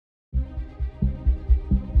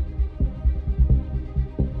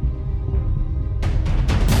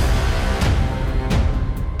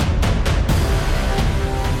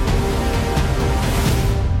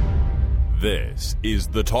is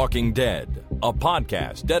The Talking Dead, a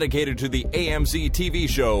podcast dedicated to the AMC TV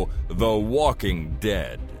show The Walking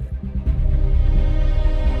Dead.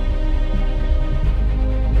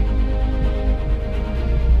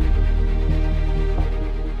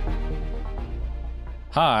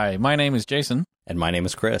 Hi, my name is Jason. And my name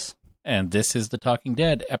is Chris. And this is The Talking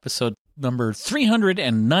Dead, episode number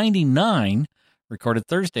 399, recorded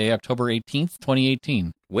Thursday, October 18th,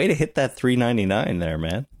 2018. Way to hit that 399 there,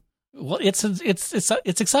 man. Well, it's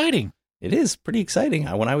exciting. It is pretty exciting.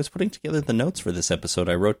 When I was putting together the notes for this episode,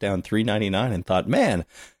 I wrote down 399 and thought, man,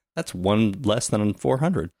 that's one less than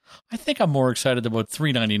 400. I think I'm more excited about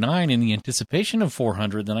 399 in the anticipation of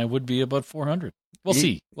 400 than I would be about 400. We'll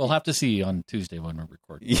see. We'll have to see on Tuesday when we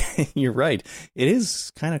record. You're right. It is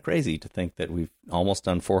kind of crazy to think that we've almost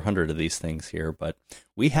done 400 of these things here, but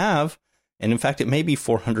we have. And in fact, it may be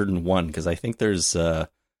 401 because I think there's a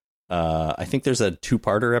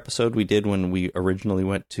two-parter episode we did when we originally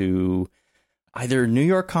went to either New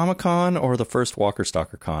York Comic Con or the first Walker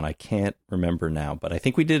Stalker Con. I can't remember now, but I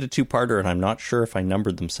think we did a two-parter, and I'm not sure if I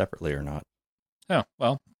numbered them separately or not. Oh,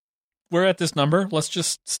 well, we're at this number. Let's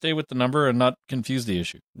just stay with the number and not confuse the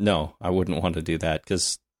issue. No, I wouldn't want to do that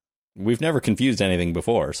because we've never confused anything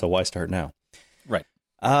before, so why start now? Right.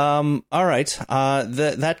 All right.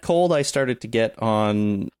 That cold I started to get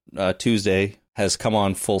on Tuesday has come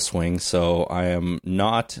on full swing, so I am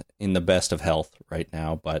not in the best of health right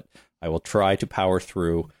now, but I will try to power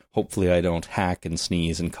through. Hopefully I don't hack and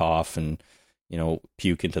sneeze and cough and,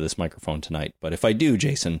 puke into this microphone tonight. But if I do,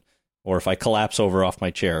 Jason, or if I collapse over off my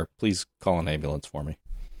chair, please call an ambulance for me.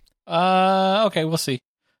 Okay, we'll see.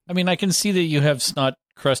 I mean, I can see that you have snot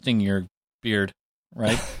crusting your beard,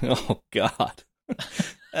 right? Oh, God.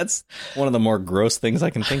 That's one of the more gross things I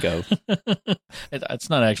can think of. It's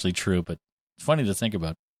not actually true, but it's funny to think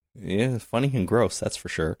about. Yeah, funny and gross, that's for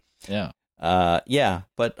sure. Yeah.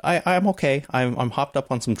 But I'm okay. I'm hopped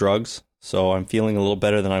up on some drugs, so I'm feeling a little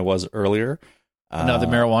better than I was earlier. Now that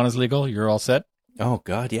marijuana's legal, you're all set? Oh,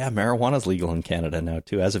 God, yeah, marijuana's legal in Canada now,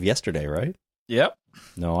 too, as of yesterday, right? Yep.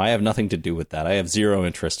 No, I have nothing to do with that. I have zero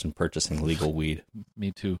interest in purchasing legal weed.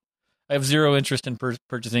 Me too. I have zero interest in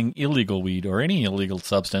purchasing illegal weed or any illegal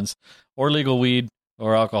substance, or legal weed,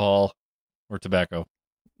 or alcohol, or tobacco.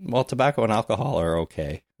 Well, tobacco and alcohol are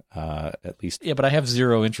okay, at least. Yeah, but I have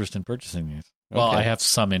zero interest in purchasing these. Well, Okay. I have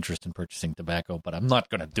some interest in purchasing tobacco, but I'm not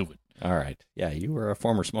going to do it. All right. Yeah, you were a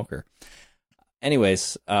former smoker.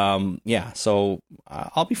 Anyways, so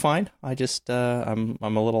I'll be fine. I just I'm a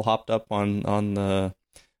little hopped up on the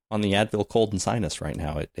Advil cold and sinus right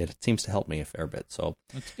now. It seems to help me a fair bit. So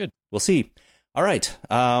That's good. We'll see. All right.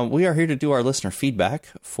 We are here to do our listener feedback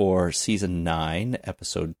for season 9,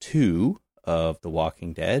 episode 2 of The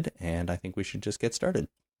Walking Dead, and I think we should just get started.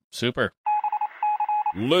 Super.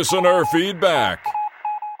 Listener feedback.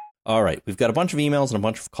 All right, we've got a bunch of emails and a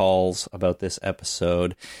bunch of calls about this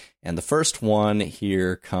episode, and the first one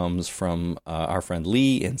here comes from our friend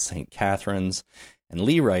Lee in St. Catharines, and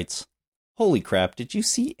Lee writes, "Holy crap, did you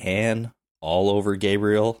see Anne all over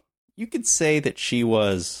Gabriel? You could say that she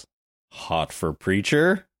was hot for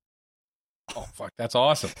Preacher." Oh, fuck, that's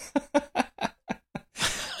awesome.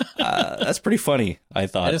 That's pretty funny, I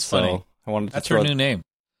thought. That is funny. So I wanted to That's her new name.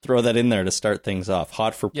 throw that in there to start things off.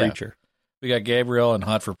 Hot for Yeah. Preacher. We got Gabriel and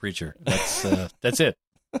Hot for Preacher. That's it.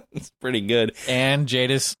 It's pretty good. And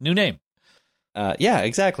Jadis, new name. Yeah,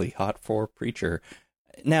 exactly. Hot for Preacher.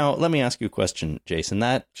 Now, let me ask you a question, Jason.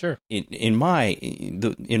 That Sure. in my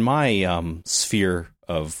sphere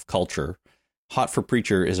of culture, Hot for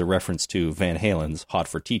Preacher is a reference to Van Halen's Hot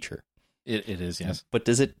for Teacher. It is, yes. But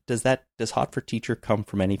does Hot for Teacher come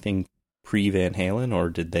from anything pre-Van Halen, or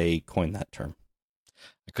did they coin that term?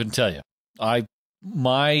 I couldn't tell you.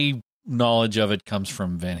 My knowledge of it comes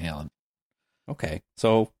from Van Halen. Okay,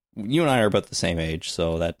 so you and I are about the same age,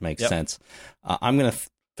 so that makes sense. I'm going to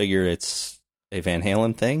figure it's a Van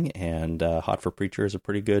Halen thing, and Hot for Preacher is a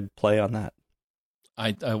pretty good play on that.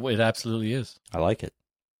 It absolutely is. I like it.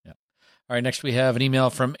 Yeah. All right, next we have an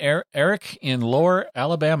email from Eric in Lower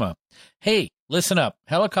Alabama. Hey, listen up.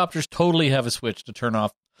 Helicopters totally have a switch to turn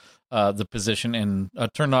off the position and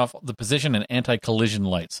anti-collision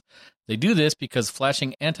lights. They do this because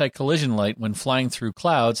flashing anti-collision light when flying through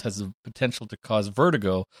clouds has the potential to cause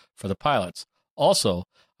vertigo for the pilots. Also,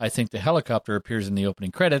 I think the helicopter appears in the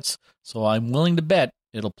opening credits, so I'm willing to bet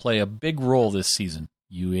it'll play a big role this season.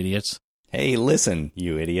 You idiots. Hey, listen,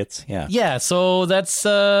 you idiots. Yeah. Yeah, so that's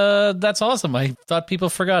awesome. I thought people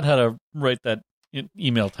forgot how to write that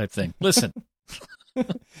email type thing. Listen.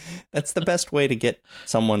 That's the best way to get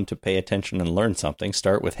someone to pay attention and learn something.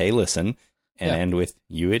 Start with, hey, listen, and end with,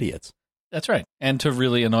 you idiots. That's right. And to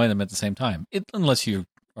really annoy them at the same time. Unless you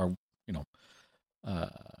are,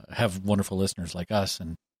 have wonderful listeners like us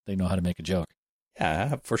and they know how to make a joke.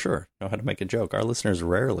 Yeah, for sure. Know how to make a joke. Our listeners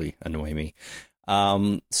rarely annoy me.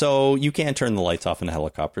 So you can't turn the lights off in a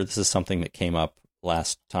helicopter. This is something that came up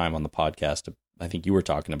last time on the podcast. I think you were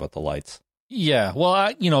talking about the lights. Yeah.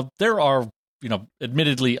 Well, there are,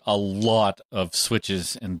 admittedly a lot of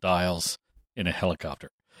switches and dials in a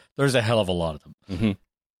helicopter. There's a hell of a lot of them.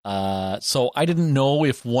 Mm-hmm. So I didn't know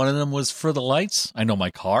if one of them was for the lights. I know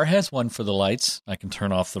my car has one for the lights. I can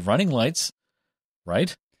turn off the running lights,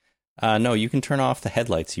 right? No, you can turn off the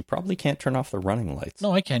headlights. You probably can't turn off the running lights.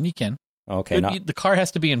 No, I can. You can. Okay. The car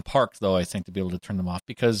has to be in park, though, I think, to be able to turn them off,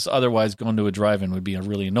 because otherwise going to a drive-in would be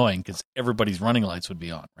really annoying because everybody's running lights would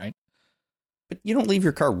be on, right? But you don't leave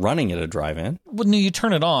your car running at a drive-in. Well, no, you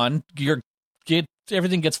turn it on,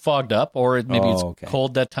 everything gets fogged up, or it's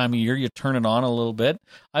cold that time of year, you turn it on a little bit.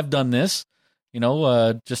 I've done this,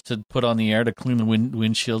 just to put on the air to clean the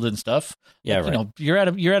windshield and stuff. Yeah, right. You're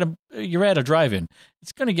at a drive-in.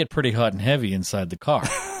 It's going to get pretty hot and heavy inside the car.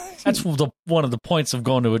 That's one of the points of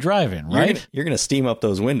going to a drive-in, right? You're going to steam up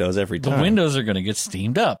those windows every time. The windows are going to get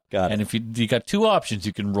steamed up. Got it. And if you got two options,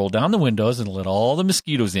 you can roll down the windows and let all the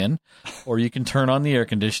mosquitoes in, or you can turn on the air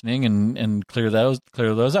conditioning and clear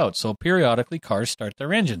those out. So periodically, cars start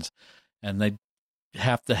their engines, and they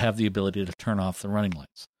have to have the ability to turn off the running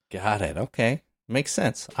lights. Got it. Okay. Makes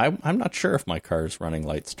sense. I'm not sure if my car's running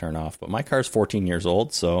lights turn off, but my car's 14 years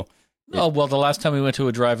old, so... Oh, well, the last time we went to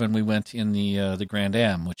a drive-in, we went in the Grand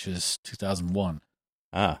Am, which is 2001.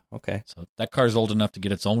 Ah, okay. So that car's old enough to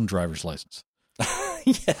get its own driver's license.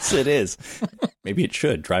 Yes, it is. Maybe it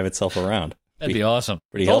should drive itself around. That'd be awesome.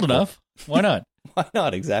 Pretty old helpful. enough. Why not? Why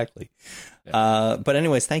not? Exactly. Yeah. But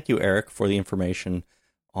anyways, thank you, Eric, for the information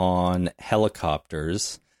on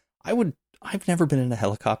helicopters. I've never been in a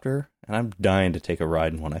helicopter, and I'm dying to take a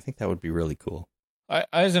ride in one. I think that would be really cool. I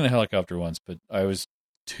was in a helicopter once, but I was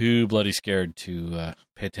too bloody scared to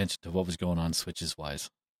pay attention to what was going on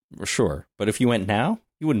switches-wise. Sure. But if you went now,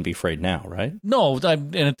 you wouldn't be afraid now, right? No,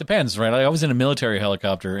 and it depends, right? I was in a military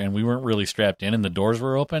helicopter, and we weren't really strapped in, and the doors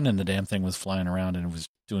were open, and the damn thing was flying around, and it was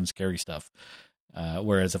doing scary stuff.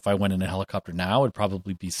 Whereas if I went in a helicopter now, it'd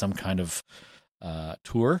probably be some kind of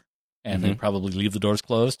tour, and they'd probably leave the doors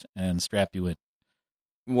closed and strap you in.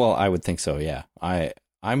 Well, I would think so, yeah.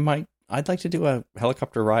 I'd like to do a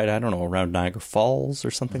helicopter ride, I don't know, around Niagara Falls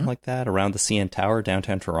or something like that, around the CN Tower,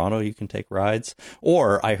 downtown Toronto. You can take rides.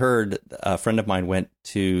 Or I heard a friend of mine went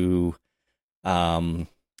to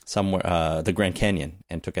somewhere, the Grand Canyon,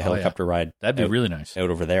 and took a helicopter ride. That'd be really nice. Out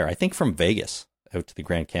over there. I think from Vegas out to the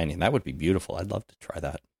Grand Canyon. That would be beautiful. I'd love to try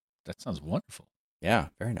that. That sounds wonderful. Yeah,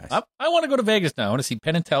 very nice. I want to go to Vegas now. I want to see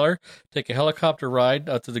Penn and Teller, take a helicopter ride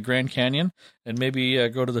out to the Grand Canyon, and maybe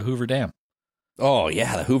go to the Hoover Dam. Oh,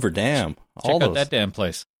 yeah, the Hoover Dam. Check out that damn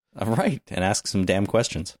place. All right, and ask some damn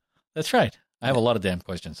questions. That's right. I have a lot of damn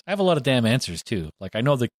questions. I have a lot of damn answers, too. Like, I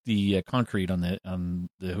know the concrete on the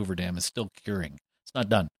Hoover Dam is still curing. It's not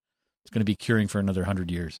done. It's going to be curing for another 100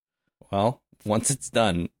 years. Well, once it's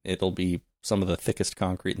done, it'll be some of the thickest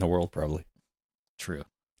concrete in the world, probably. True.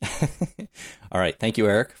 All right, thank you,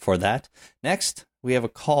 Eric, for that. Next, we have a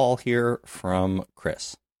call here from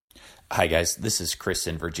Chris. Hi, guys. This is Chris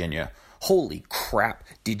in Virginia. Holy crap.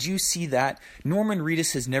 Did you see that? Norman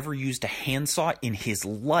Reedus has never used a handsaw in his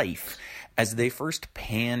life. As they first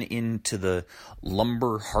pan into the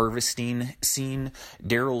lumber harvesting scene,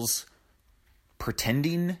 Daryl's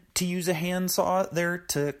pretending to use a handsaw there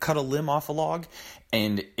to cut a limb off a log,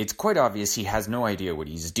 and it's quite obvious he has no idea what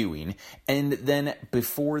he's doing. And then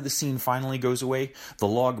before the scene finally goes away, the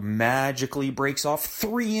log magically breaks off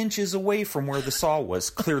 3 inches away from where the saw was.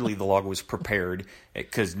 Clearly the log was prepared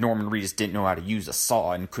because Norman Reedus didn't know how to use a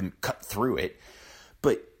saw and couldn't cut through it.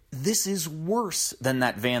 But this is worse than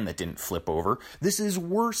that van that didn't flip over. This is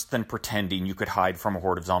worse than pretending you could hide from a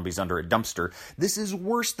horde of zombies under a dumpster. This is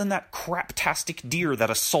worse than that craptastic deer that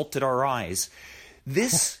assaulted our eyes.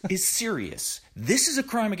 This is serious. This is a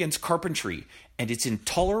crime against carpentry, and it's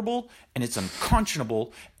intolerable, and it's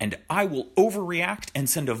unconscionable, and I will overreact and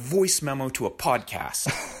send a voice memo to a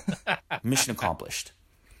podcast. Mission accomplished.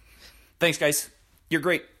 Thanks, guys. You're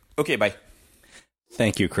great. Okay, bye.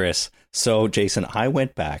 Thank you, Chris. So, Jason, I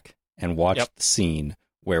went back and watched the scene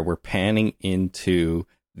where we're panning into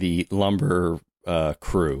the lumber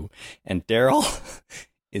crew, and Daryl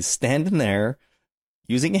is standing there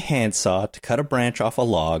using a handsaw to cut a branch off a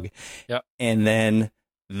log, and then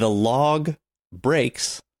the log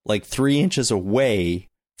breaks like 3 inches away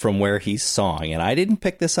from where he's sawing. And I didn't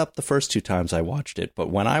pick this up the first 2 times I watched it, but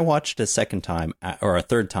when I watched a second time, or a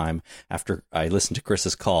third time after I listened to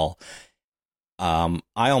Chris's call,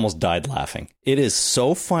 I almost died laughing. It is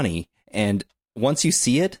so funny, and once you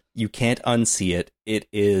see it, you can't unsee it. It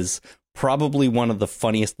is probably one of the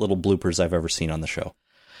funniest little bloopers I've ever seen on the show.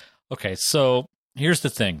 Okay, so here's the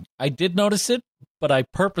thing. I did notice it, but I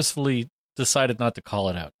purposefully decided not to call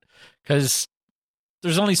it out because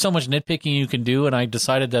there's only so much nitpicking you can do, and I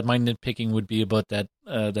decided that my nitpicking would be about that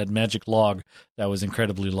magic log that was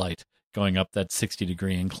incredibly light going up that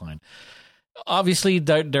 60-degree incline. Obviously,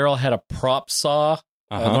 Daryl had a prop saw.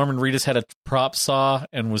 Norman Reedus had a prop saw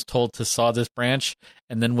and was told to saw this branch,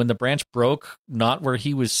 and then when the branch broke, not where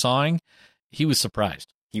he was sawing, he was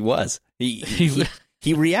surprised. He was.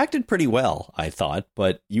 He reacted pretty well, I thought,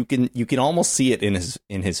 but you can almost see it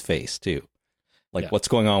in his face too. Like, what's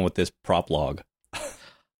going on with this prop log?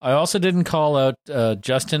 I also didn't call out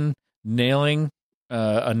Justin nailing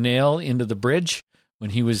a nail into the bridge when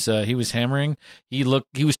he was hammering. He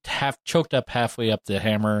was half choked up halfway up the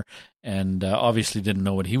hammer, and obviously didn't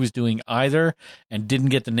know what he was doing either, and didn't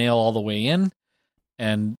get the nail all the way in.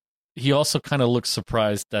 And he also kind of looked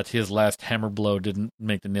surprised that his last hammer blow didn't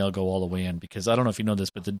make the nail go all the way in, because I don't know if you know this,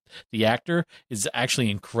 but the actor is actually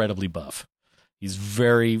incredibly buff. He's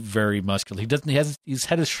very, very muscular. He's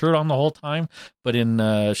had his shirt on the whole time, but in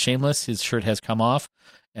Shameless, his shirt has come off,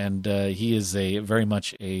 and he is very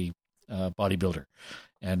much a bodybuilder.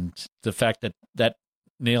 And the fact that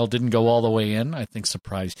nail didn't go all the way in, I think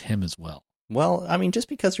surprised him as well. Well, I mean, just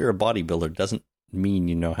because you're a bodybuilder doesn't mean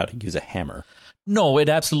you know how to use a hammer. No, it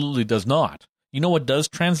absolutely does not. You know what does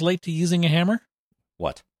translate to using a hammer?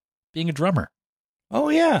 What? Being a drummer. Oh,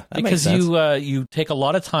 yeah. That because makes sense. you take a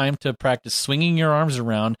lot of time to practice swinging your arms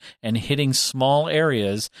around and hitting small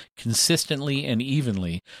areas consistently and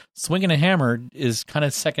evenly. Swinging a hammer is kind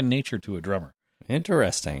of second nature to a drummer.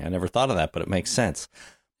 Interesting. I never thought of that, but it makes sense.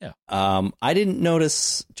 Yeah. I didn't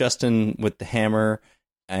notice Justin with the hammer,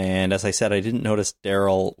 and as I said, I didn't notice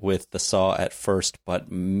Daryl with the saw at first, but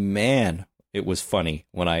man, it was funny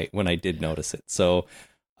when I did notice it. So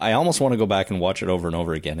I almost want to go back and watch it over and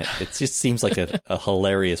over again. It just seems like a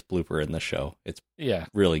hilarious blooper in the show. It's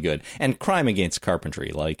really good. And crime against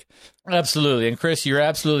carpentry, like. Absolutely. And Chris, you're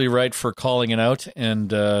absolutely right for calling it out and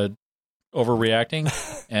overreacting.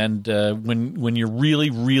 And when you're really,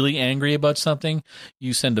 really angry about something,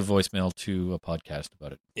 you send a voicemail to a podcast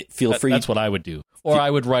about it. Feel free. That's what I would do. Or I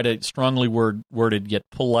would write a strongly worded yet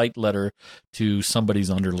polite letter to somebody's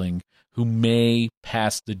underling who may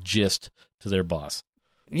pass the gist to their boss.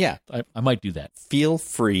 Yeah. I might do that. Feel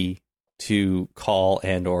free to call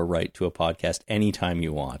and or write to a podcast anytime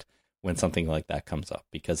you want when something like that comes up,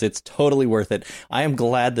 because it's totally worth it. I am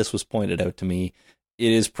glad this was pointed out to me.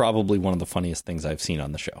 It is probably one of the funniest things I've seen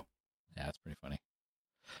on the show. Yeah, it's pretty funny.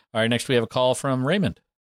 All right, next we have a call from Raymond.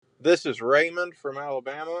 This is Raymond from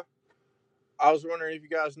Alabama. I was wondering if you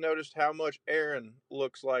guys noticed how much Aaron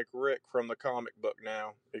looks like Rick from the comic book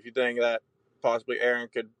now. If you think that possibly Aaron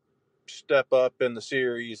could step up in the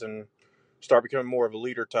series and start becoming more of a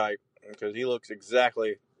leader type, because he looks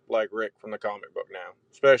exactly like Rick from the comic book now,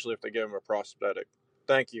 especially if they give him a prosthetic.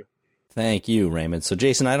 Thank you. Thank you, Raymond. So,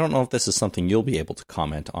 Jason, I don't know if this is something you'll be able to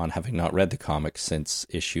comment on, having not read the comic since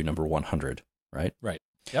issue number 100, right? Right.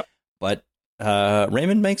 Yep. But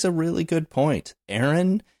Raymond makes a really good point.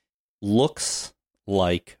 Aaron looks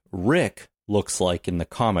like Rick looks like in the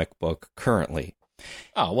comic book currently.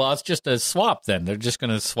 Oh, well, it's just a swap then. They're just going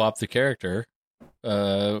to swap the character,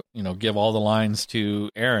 give all the lines to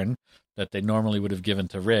Aaron that they normally would have given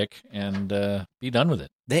to Rick and be done with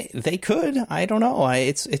it. They could. I don't know.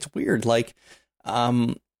 It's weird. Like,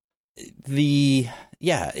 it's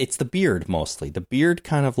the beard mostly. The beard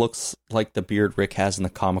kind of looks like the beard Rick has in the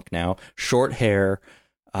comic now. Short hair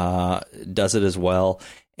does it as well.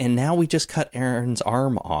 And now we just cut Aaron's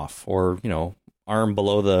arm off, or, arm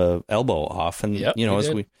below the elbow off. And,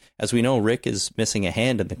 as we know, Rick is missing a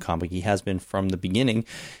hand in the comic. He has been from the beginning.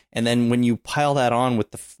 And then when you pile that on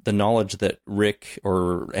with the knowledge that Rick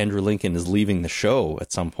or Andrew Lincoln is leaving the show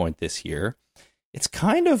at some point this year, it's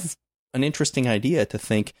kind of an interesting idea to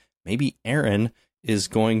think maybe Aaron is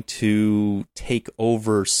going to take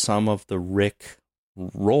over some of the Rick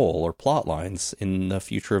role or plot lines in the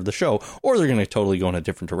future of the show, or they're going to totally go in a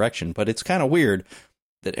different direction. But it's kind of weird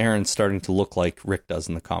that Aaron's starting to look like Rick does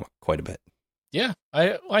in the comic quite a bit. Yeah,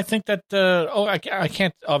 I think that. I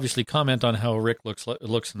can't obviously comment on how Rick looks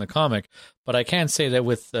in the comic, but I can say that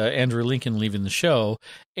with Andrew Lincoln leaving the show,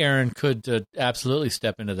 Aaron could absolutely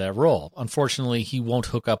step into that role. Unfortunately, he won't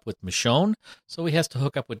hook up with Michonne, so he has to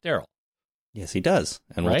hook up with Daryl. Yes, he does,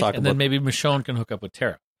 and right? we'll talk. And then maybe Michonne can hook up with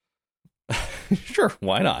Tara. Sure,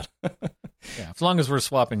 why not? Yeah, as long as we're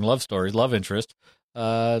swapping love stories, love interest,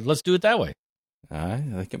 let's do it that way. I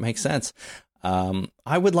think it makes sense.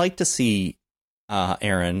 I would like to see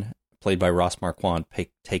Aaron, played by Ross Marquand,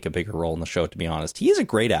 take a bigger role in the show, to be honest. He is a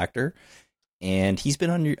great actor, and he's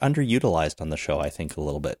been underutilized on the show, I think, a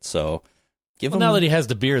little bit. So give him... Now that he has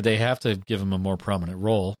the beard, they have to give him a more prominent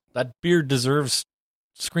role. That beard deserves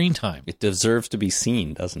screen time. It deserves to be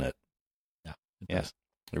seen, doesn't it? Yeah, Yes,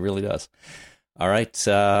 it really does. All right,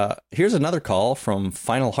 here's another call from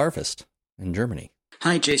Final Harvest in Germany.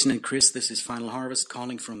 Hi, Jason and Chris. This is Final Harvest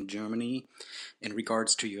calling from Germany. In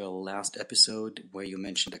regards to your last episode where you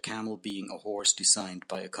mentioned a camel being a horse designed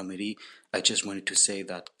by a committee, I just wanted to say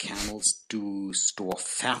that camels do store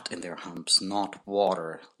fat in their humps, not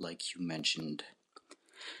water, like you mentioned.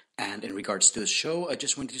 And in regards to the show, I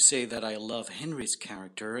just wanted to say that I love Henry's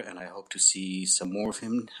character and I hope to see some more of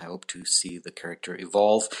him. I hope to see the character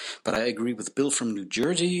evolve. But I agree with Bill from New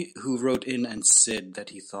Jersey, who wrote in and said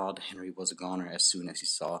that he thought Henry was a goner as soon as he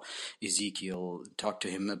saw Ezekiel talk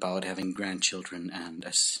to him about having grandchildren and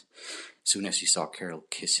as soon as he saw Carol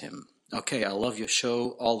kiss him. Okay, I love your show.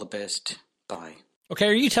 All the best. Bye. Okay,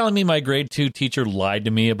 are you telling me my grade 2 teacher lied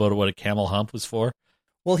to me about what a camel hump was for?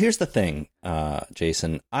 Well, here's the thing,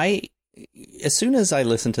 Jason. As soon as I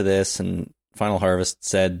listened to this and Final Harvest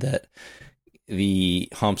said that the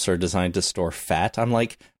humps are designed to store fat, I'm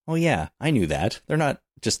like, oh yeah, I knew that. They're not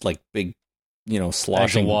just like big, sloshing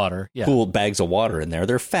bags of water. Yeah. Cool bags of water in there.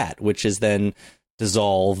 They're fat, which is then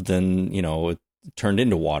dissolved and, turned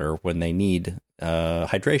into water when they need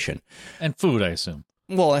hydration. And food, I assume.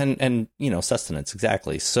 Well, and sustenance,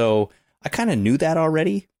 exactly. So I kind of knew that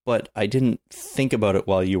already, but I didn't think about it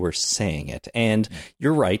while you were saying it. And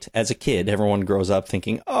you're right. As a kid, everyone grows up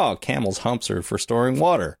thinking, oh, camels' humps are for storing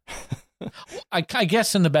water. I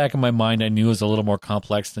guess in the back of my mind, I knew it was a little more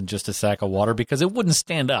complex than just a sack of water because it wouldn't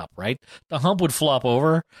stand up, right? The hump would flop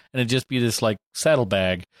over and it'd just be this like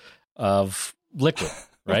saddlebag of liquid,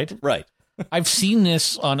 right? Right. I've seen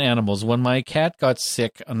this on animals. When my cat got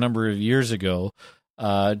sick a number of years ago,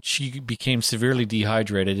 she became severely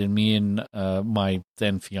dehydrated, and me and my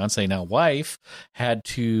then fiance, now wife, had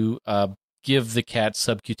to give the cat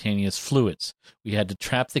subcutaneous fluids. We had to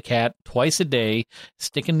trap the cat twice a day,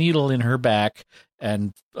 stick a needle in her back,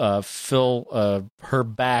 and fill her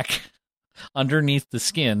back underneath the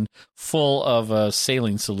skin full of a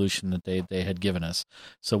saline solution that they had given us.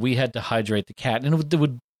 So we had to hydrate the cat, and it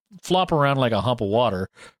would flop around like a hump of water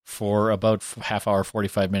for about half hour,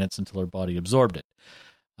 45 minutes until her body absorbed it.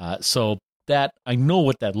 So that I know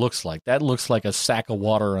what that looks like. That looks like a sack of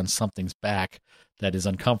water on something's back that is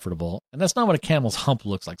uncomfortable. And that's not what a camel's hump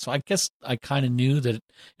looks like. So I guess I kind of knew that it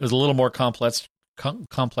was a little more complex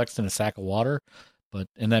than a sack of water,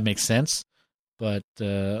 and that makes sense. But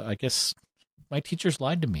I guess my teachers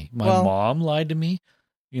lied to me. My mom lied to me.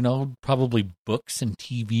 Probably books and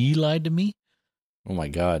TV lied to me. Oh, my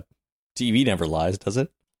God. TV never lies, does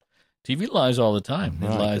it? TV lies all the time. It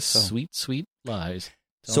I lies guess so. sweet, sweet lies.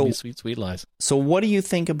 Tell me sweet, sweet lies. So what do you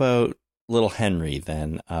think about little Henry,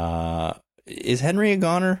 then? Is Henry a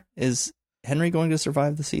goner? Is Henry going to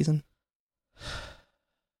survive the season?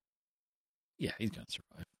 Yeah, he's going to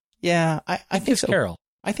survive. Yeah, I think so. Carol.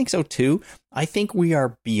 I think so, too. I think we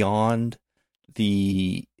are beyond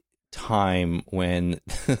the time when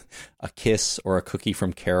a kiss or a cookie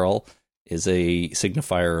from Carol is a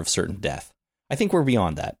signifier of certain death. I think we're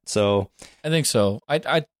beyond that. So I think so.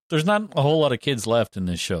 There's not a whole lot of kids left in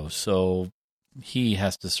this show, so he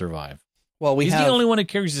has to survive. Well, he's the only one who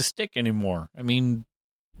carries the stick anymore. I mean,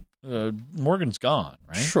 Morgan's gone,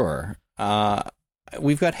 right? Sure.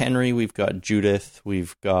 We've got Henry. We've got Judith.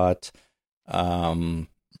 We've got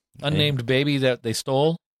unnamed baby that they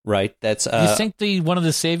stole. Right. That's. You think one of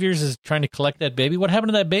the saviors is trying to collect that baby? What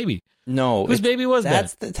happened to that baby? No. Whose baby was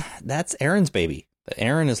that? That's Aaron's baby.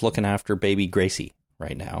 Aaron is looking after baby Gracie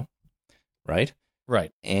right now. Right.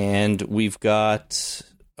 Right. And we've got.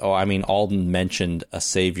 Alden mentioned a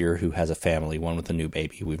savior who has a family, one with a new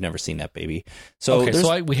baby. We've never seen that baby. So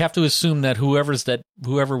we have to assume that whoever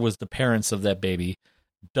was the parents of that baby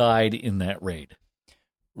died in that raid.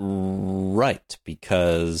 Right,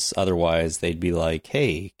 because otherwise they'd be like,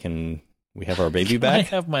 hey, can we have our baby back?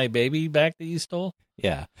 Can I have my baby back that you stole?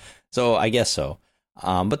 Yeah, so I guess so.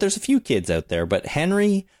 But there's a few kids out there. But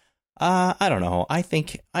Henry, I don't know. I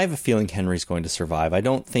have a feeling Henry's going to survive. I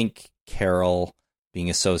don't think Carol being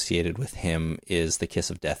associated with him is the kiss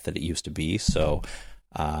of death that it used to be. So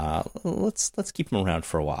let's keep him around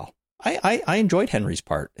for a while. I enjoyed Henry's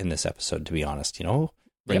part in this episode, to be honest.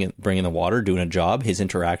 Bringing the water, doing a job. His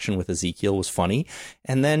interaction with Ezekiel was funny.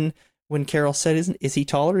 And then when Carol said, is he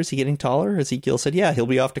taller? Is he getting taller? Ezekiel said, yeah, he'll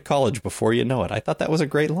be off to college before you know it. I thought that was a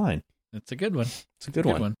great line. It's a good one. It's a good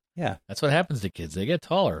one. Yeah. That's what happens to kids. They get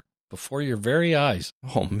taller. before your very eyes.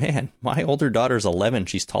 Oh, man. My older daughter's 11.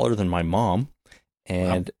 She's taller than my mom.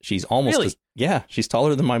 And she's almost... Really? She's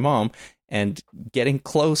taller than my mom and getting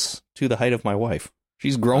close to the height of my wife.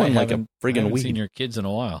 She's growing like a I friggin' haven't weed. seen your kids in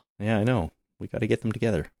a while. Yeah, I know. We got to get them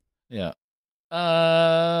together. Yeah.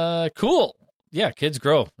 Cool. Yeah, kids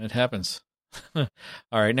grow. It happens. All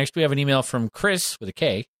right, next we have an email from Chris with a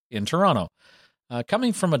K in Toronto.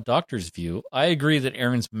 Coming from a doctor's view, I agree that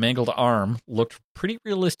Aaron's mangled arm looked pretty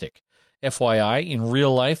realistic. FYI, in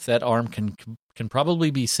real life, that arm can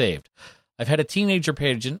probably be saved. I've had a teenager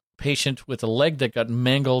patient with a leg that got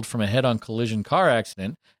mangled from a head-on collision car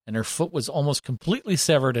accident, and her foot was almost completely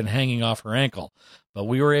severed and hanging off her ankle. But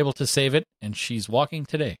we were able to save it, and she's walking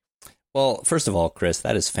today. Well, first of all, Chris,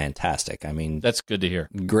 that is fantastic. I mean, That's good to hear.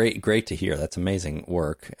 great to hear. That's amazing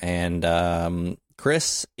work. And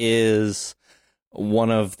Chris is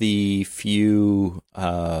one of the few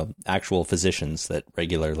actual physicians that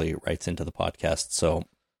regularly writes into the podcast. So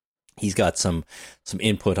he's got some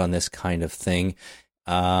input on this kind of thing.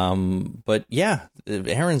 But yeah,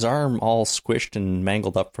 Aaron's arm all squished and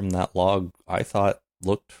mangled up from that log, I thought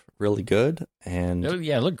looked really good. And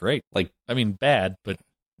Yeah, it looked great. like, I mean, bad, but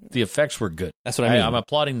the effects were good. that's what I mean. I'm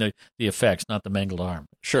applauding the effects, not the mangled arm.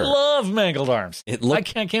 Sure. Love mangled arms. It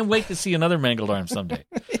looked- I can't wait to see another mangled arm someday.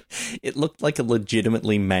 It looked like a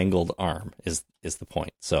legitimately mangled arm is the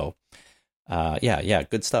point. So, yeah,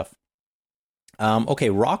 good stuff. Okay,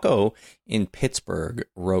 Rocco in Pittsburgh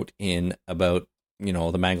wrote in about,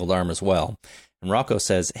 the mangled arm as well. And Rocco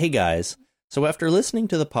says, "Hey guys, so after listening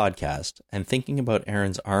to the podcast and thinking about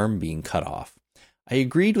Aaron's arm being cut off, I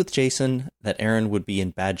agreed with Jason that Aaron would be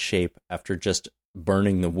in bad shape after just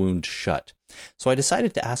burning the wound shut. So I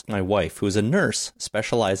decided to ask my wife, who is a nurse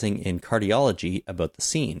specializing in cardiology, about the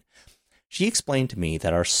scene. She explained to me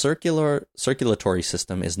that our circulatory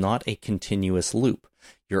system is not a continuous loop.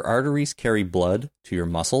 Your arteries carry blood to your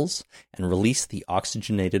muscles and release the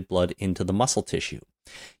oxygenated blood into the muscle tissue.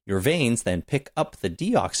 Your veins then pick up the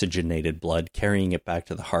deoxygenated blood, carrying it back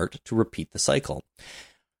to the heart to repeat the cycle.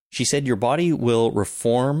 She said your body will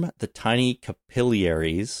reform the tiny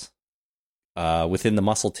capillaries within the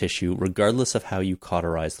muscle tissue regardless of how you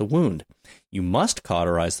cauterize the wound. You must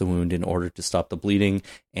cauterize the wound in order to stop the bleeding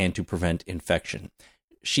and to prevent infection.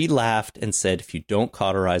 She laughed and said if you don't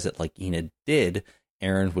cauterize it like Enid did,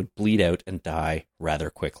 Aaron would bleed out and die rather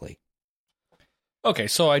quickly." Okay,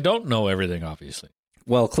 so I don't know everything, obviously.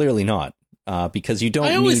 Well, clearly not, because you don't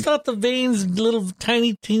I always need... thought the veins, little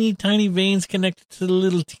tiny, teeny, tiny veins connected to the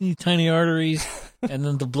little teeny, tiny arteries, and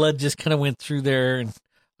then the blood just kind of went through there. And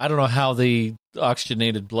I don't know how the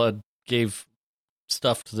oxygenated blood gave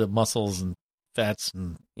stuff to the muscles and fats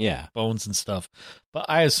and Yeah. bones and stuff. But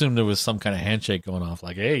I assumed there was some kind of handshake going off,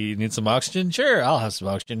 like, hey, you need some oxygen? Sure, I'll have some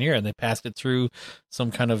oxygen here. And they passed it through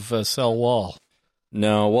some kind of cell wall.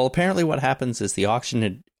 No, well, apparently what happens is the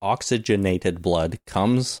oxygenated blood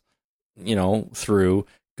comes, through,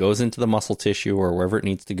 goes into the muscle tissue or wherever it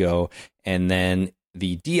needs to go, and then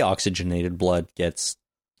the deoxygenated blood gets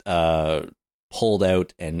pulled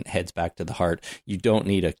out and heads back to the heart. You don't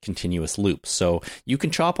need a continuous loop. So you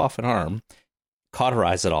can chop off an arm,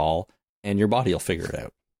 cauterize it all, and your body will figure it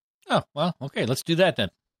out. Oh, well, okay, let's do that then.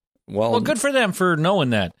 Well, Good for them for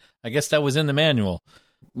knowing that. I guess that was in the manual.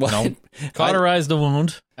 well, Cauterize the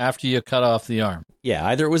wound after you cut off the arm. yeah,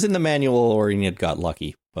 either it was in the manual or Enid got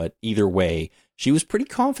lucky. But either way, she was pretty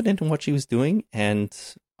confident in what she was doing, and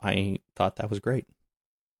I thought that was great.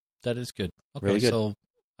 That is good. Okay, Really good. so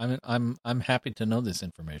I'm happy to know this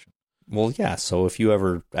information. Well, yeah, so if you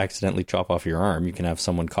ever accidentally chop off your arm, you can have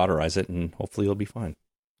someone cauterize it, and hopefully you'll be fine.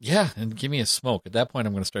 Yeah, and give me a smoke. At that point,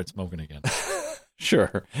 I'm going to start smoking again.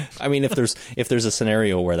 Sure. I mean, if there's a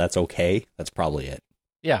scenario where that's okay, that's probably it.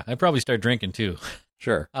 Yeah, I'd probably start drinking too.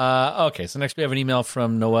 Sure. Okay, so next we have an email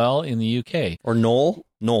from Noel in the UK. Or Noel?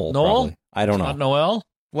 Noel, probably. I don't know. Not Noel?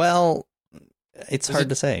 Well, it's Is hard it-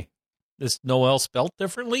 to say. Is Noel spelt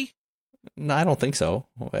differently? No, I don't think so.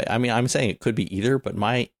 I mean, I'm saying it could be either, but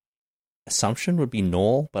my assumption would be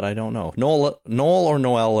Noel, but I don't know. Noel or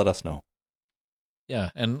Noel, let us know. Yeah,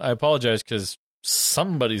 and I apologize because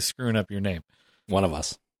somebody's screwing up your name. One of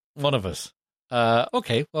us. One of us.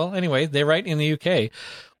 Okay, well, anyway, they write in the UK.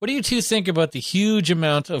 What do you two think about the huge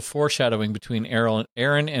amount of foreshadowing between Aaron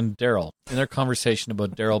and Daryl in their conversation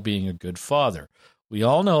about Daryl being a good father? We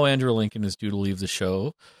all know Andrew Lincoln is due to leave the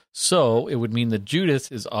show, so it would mean that Judith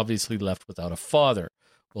is obviously left without a father.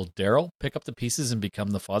 Will Daryl pick up the pieces and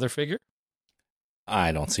become the father figure?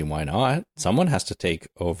 I don't see why not. Someone has to take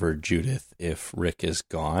over Judith if Rick is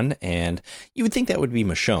gone, and you would think that would be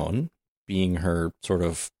Michonne, being her sort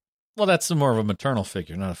of Well, that's more of a maternal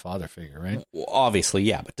figure, not a father figure, right? Well, obviously,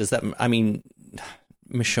 yeah. But does that? I mean,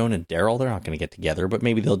 Michonne and Daryl, they're not going to get together, but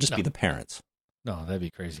maybe they'll just be the parents, No, that'd be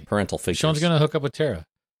crazy. parental figures. Sean's going to hook up with Tara.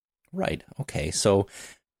 Right. Okay. So,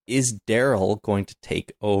 is Daryl going to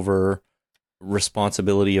take over the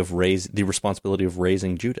responsibility of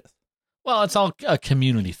raising Judith? Well, it's all a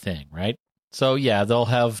community thing, right? So, yeah, they'll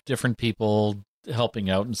have different people helping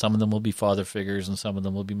out, and some of them will be father figures, and some of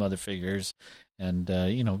them will be mother figures. And,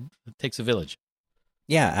 it takes a village.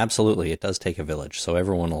 Yeah, absolutely. It does take a village. So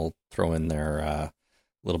everyone will throw in their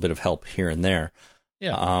little bit of help here and there.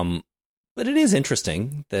 Yeah. But it is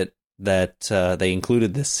interesting that they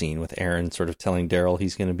included this scene with Aaron sort of telling Daryl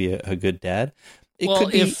he's going to be a good dad.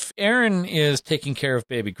 If Aaron is taking care of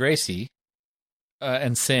baby Gracie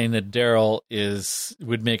and saying that Daryl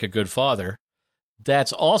would make a good father,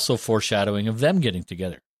 that's also foreshadowing of them getting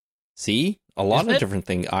together. See, a lot of different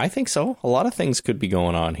things. I think so. A lot of things could be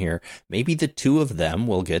going on here. Maybe the two of them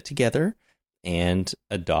will get together and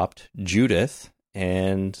adopt Judith,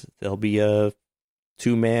 and there'll be a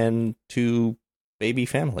 2-man, 2-baby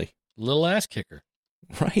family. Little ass kicker.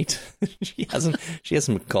 Right. She hasn't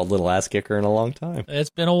been called little ass kicker in a long time. It's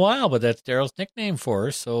been a while, but that's Daryl's nickname for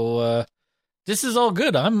her. So this is all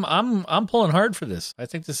good. I'm pulling hard for this. I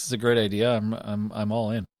think this is a great idea. I'm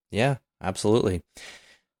all in. Yeah, absolutely.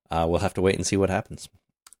 We'll have to wait and see what happens.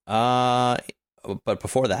 But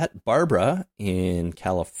before that, Barbara in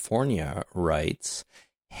California writes,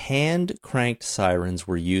 hand-cranked sirens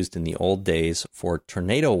were used in the old days for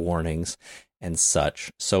tornado warnings and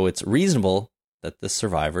such, so it's reasonable that the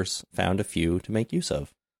survivors found a few to make use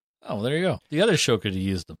of. Oh, well, there you go. The other show could have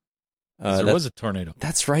used them. There was a tornado.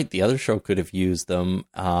 That's right. The other show could have used them.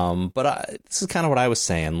 But this is kind of what I was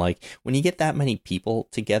saying. Like, when you get that many people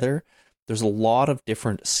together, there's a lot of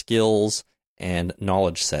different skills and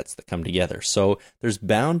knowledge sets that come together. So there's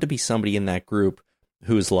bound to be somebody in that group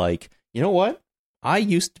who's like, you know what? I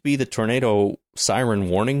used to be the tornado siren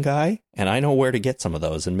warning guy, and I know where to get some of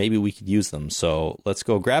those, and maybe we could use them. So let's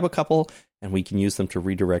go grab a couple, and we can use them to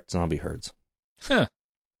redirect zombie herds. Huh.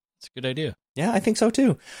 That's a good idea. Yeah, I think so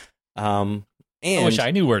too. And I wish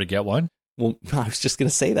I knew where to get one. Well, I was just going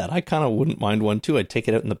to say that. I kind of wouldn't mind one too. I'd take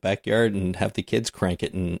it out in the backyard and have the kids crank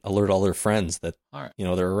it and alert all their friends that,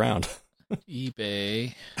 they're around.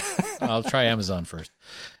 eBay. I'll try Amazon first.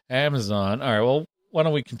 Amazon. All right, well, why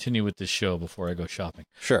don't we continue with this show before I go shopping?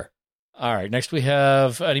 Sure. All right, next we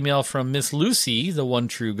have an email from Miss Lucy, the one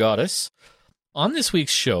true goddess. On this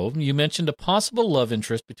week's show, you mentioned a possible love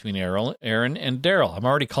interest between Aaron and Daryl. I'm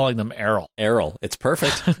already calling them Errol. Errol. It's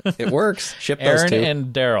perfect. It works. Ship those Aaron two.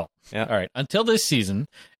 and Daryl. Yeah. All right. Until this season,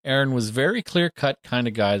 Aaron was very clear-cut kind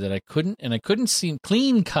of guy that I couldn't see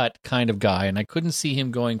clean-cut kind of guy, and I couldn't see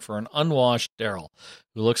him going for an unwashed Daryl,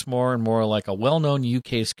 who looks more and more like a well-known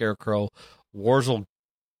UK scarecrow, Worzel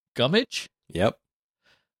Gummidge. Yep.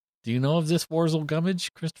 Do you know of this Worzel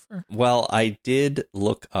Gummidge, Christopher? Well, I did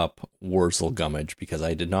look up Worzel Gummidge because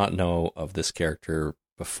I did not know of this character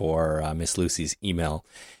before Miss Lucy's email.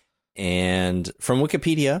 And from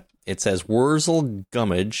Wikipedia, it says Worzel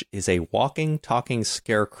Gummidge is a walking, talking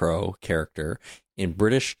scarecrow character in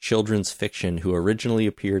British children's fiction who originally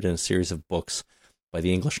appeared in a series of books by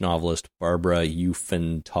the English novelist Barbara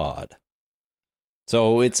Uffin Todd.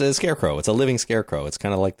 So it's a scarecrow. It's a living scarecrow. It's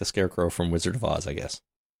kind of like the scarecrow from Wizard of Oz, I guess.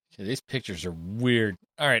 Okay, these pictures are weird.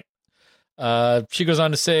 All right. She goes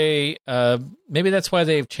on to say, maybe that's why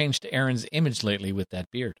they've changed Aaron's image lately with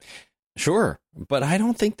that beard. Sure, but I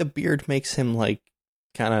don't think the beard makes him like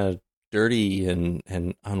kind of dirty and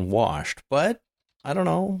unwashed. But I don't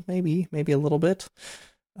know, maybe a little bit.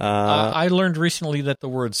 I learned recently that the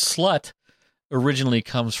word slut originally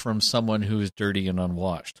comes from someone who is dirty and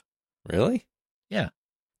unwashed. Really? Yeah.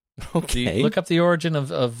 Okay. Look up the origin of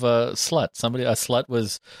slut. A slut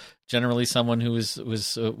was generally someone who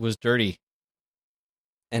was dirty,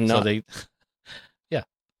 and so not. Yeah.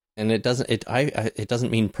 And it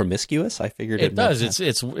doesn't mean promiscuous. I figured it does.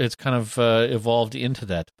 It's kind of evolved into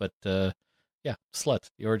that, but yeah, slut,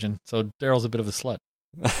 the origin. So Daryl's a bit of a slut.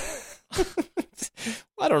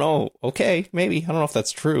 I don't know. Okay, maybe. I don't know if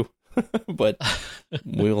that's true, but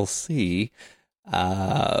we'll see.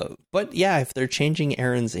 But yeah, if they're changing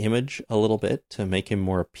Aaron's image a little bit to make him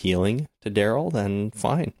more appealing to Daryl, then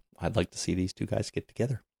fine. I'd like to see these two guys get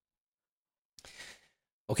together.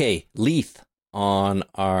 Okay, Leith on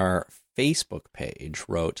our Facebook page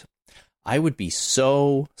wrote, I would be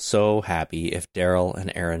so happy if Daryl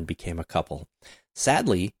and Aaron became a couple.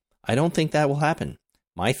 Sadly, I don't think that will happen.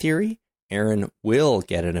 My theory, Aaron will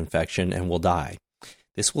get an infection and will die.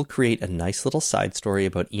 This will create a nice little side story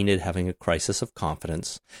about Enid having a crisis of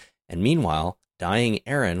confidence. And meanwhile, dying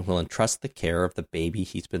Aaron will entrust the care of the baby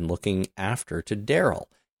he's been looking after to Daryl.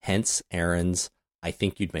 Hence Aaron's, "I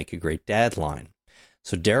think you'd make a great dad" line.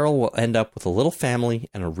 So Daryl will end up with a little family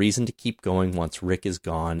and a reason to keep going once Rick is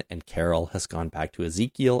gone and Carol has gone back to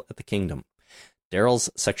Ezekiel at the Kingdom. Daryl's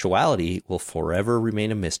sexuality will forever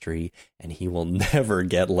remain a mystery, and he will never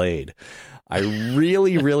get laid. I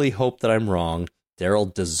really, really hope that I'm wrong.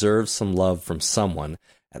 Daryl deserves some love from someone.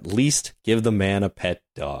 At least give the man a pet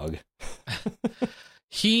dog.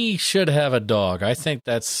 He should have a dog. I think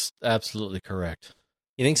that's absolutely correct.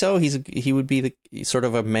 You think so? He would be the sort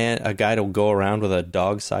of a guy to go around with a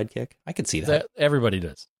dog sidekick. I could see that. Everybody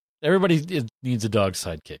does. Everybody needs a dog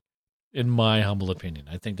sidekick, in my humble opinion.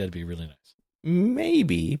 I think that'd be really nice.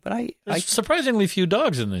 Maybe, but There's surprisingly few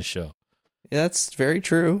dogs in this show. That's very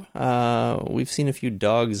true. We've seen a few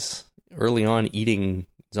dogs early on eating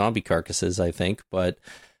zombie carcasses, I think, but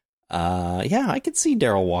yeah, I could see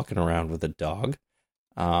Daryl walking around with a dog.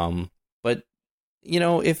 But you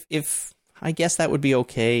know, if I guess that would be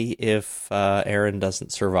okay if Aaron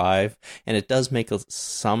doesn't survive, and it does make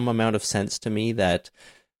some amount of sense to me that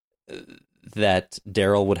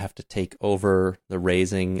Daryl would have to take over the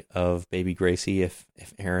raising of baby Gracie if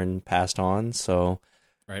Aaron passed on. So,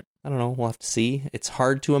 right. I don't know. We'll have to see. It's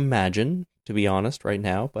hard to imagine, to be honest, right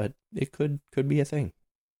now, but it could be a thing.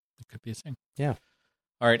 It could be a thing. Yeah.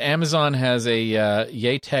 All right. Amazon has a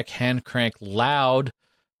Yatech hand crank loud,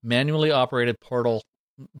 manually operated portable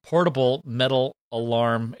metal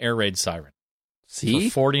alarm air raid siren. See?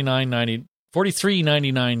 For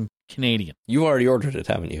 $43.99 Canadian. You already ordered it,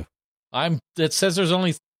 haven't you? It says there's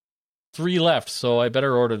only 3 left, so I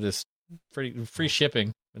better order this. Free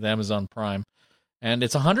shipping with Amazon Prime. And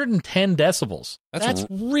it's 110 decibels. That's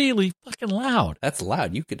really fucking loud. That's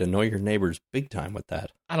loud. You could annoy your neighbors big time with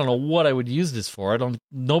that. I don't know what I would use this for.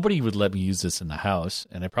 Nobody would let me use this in the house,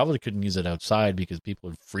 and I probably couldn't use it outside because people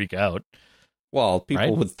would freak out. Well,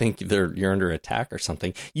 people would think you're under attack or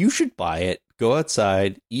something. You should buy it, go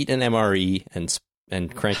outside, eat an MRE,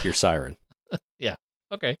 and crank your siren. Yeah.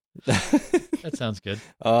 Okay. That sounds good.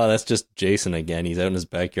 Oh, that's just Jason again. He's out in his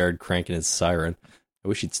backyard cranking his siren. I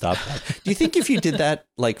wish he'd stop that. Do you think if you did that,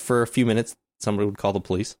 like, for a few minutes, somebody would call the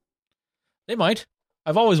police? They might.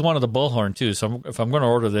 I've always wanted a bullhorn, too, so if I'm going to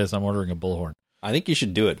order this, I'm ordering a bullhorn. I think you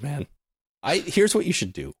should do it, man. Here's what you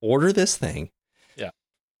should do. Order this thing. Yeah.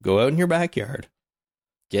 Go out in your backyard.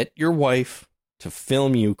 Get your wife to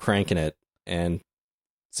film you cranking it and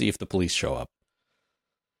see if the police show up.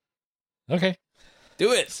 Okay.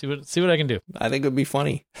 Do it. See what I can do. I think it would be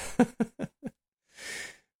funny.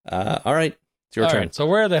 All right. It's your turn. Right, so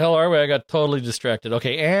where the hell are we? I got totally distracted.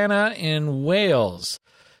 Okay, Anna in Wales.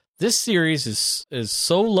 This series is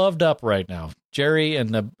so loved up right now. Jerry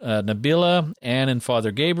and Nabila, Anne and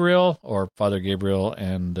Father Gabriel, or Father Gabriel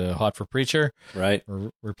and Hot for Preacher. Right.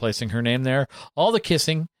 We're replacing her name there. All the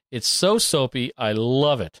kissing. It's so soapy. I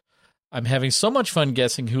love it. I'm having so much fun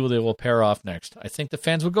guessing who they will pair off next. I think the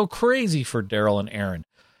fans would go crazy for Daryl and Aaron.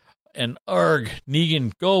 And arg,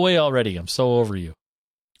 Negan, go away already. I'm so over you.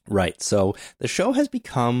 Right. So the show has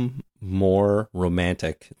become more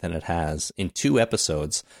romantic than it has in 2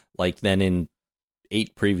 episodes, than in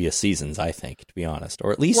 8 previous seasons, I think, to be honest.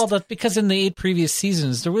 Or at least... Well, that's because in the 8 previous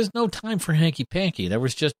seasons, there was no time for hanky-panky. There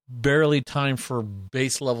was just barely time for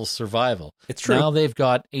base-level survival. It's true. Now they've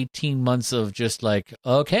got 18 months of just like,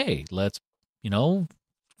 okay, let's,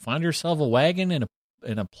 find yourself a wagon and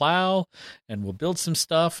a plow, and we'll build some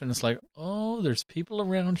stuff. And it's like, oh, there's people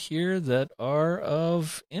around here that are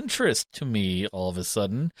of interest to me all of a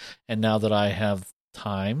sudden. And now that I have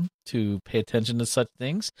time to pay attention to such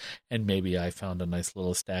things, and maybe I found a nice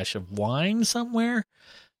little stash of wine somewhere.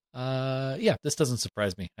 Yeah, this doesn't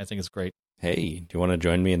surprise me. I think it's great. Hey, do you want to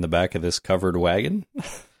join me in the back of this covered wagon?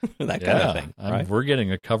 That kind of thing. Right? We're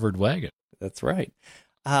getting a covered wagon. That's right.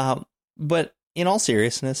 But in all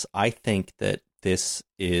seriousness, I think that this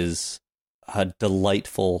is a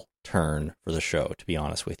delightful turn for the show, to be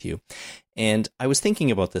honest with you. And I was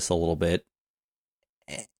thinking about this a little bit,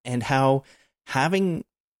 and how spending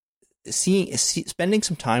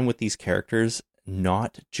some time with these characters,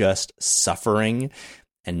 not just suffering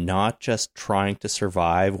and not just trying to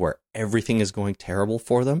survive where everything is going terrible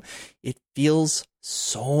for them, it feels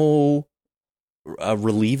so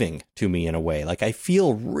relieving to me in a way. Like, I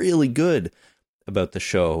feel really good about the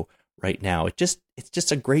show right now. It's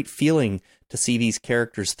just a great feeling to see these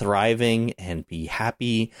characters thriving and be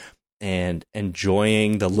happy and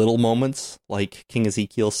enjoying the little moments, like King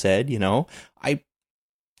Ezekiel said.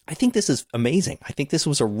 I think this is amazing. I think this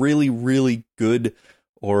was a really, really good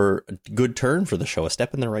or a good turn for the show, a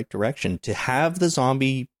step in the right direction, to have the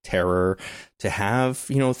zombie terror, to have,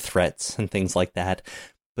 threats and things like that,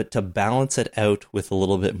 but to balance it out with a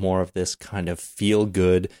little bit more of this kind of feel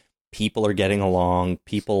good. People are getting along,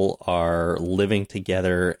 people are living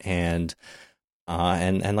together, and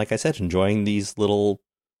like I said, enjoying these little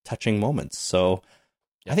touching moments. So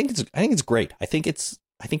I think it's great. I think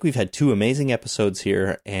we've had 2 amazing episodes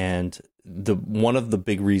here, and one of the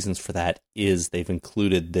big reasons for that is they've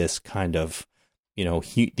included this kind of,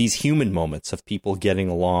 these human moments of people getting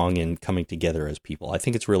along and coming together as people. I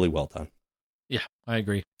think it's really well done. Yeah, I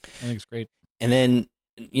agree. I think it's great. And then,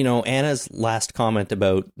 Anna's last comment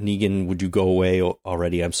about Negan, would you go away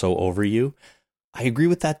already? I'm so over you. I agree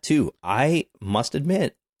with that too. I must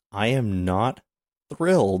admit, I am not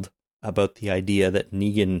thrilled about the idea that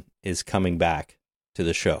Negan is coming back to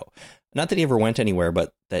the show. Not that he ever went anywhere,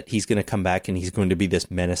 but that he's going to come back and he's going to be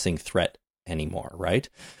this menacing threat anymore, right?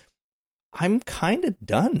 I'm kind of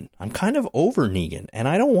done. I'm kind of over Negan, and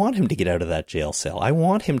I don't want him to get out of that jail cell. I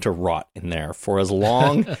want him to rot in there for as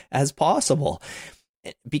long as possible.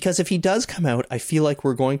 Because if he does come out, I feel like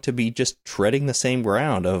we're going to be just treading the same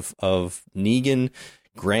ground of Negan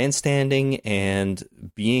grandstanding and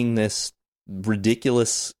being this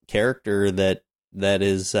ridiculous character that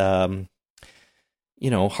is hard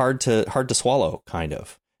to swallow, kind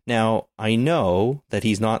of. Now, I know that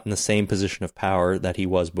he's not in the same position of power that he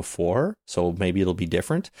was before, so maybe it'll be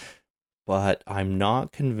different, but I'm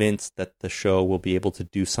not convinced that the show will be able to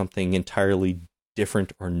do something entirely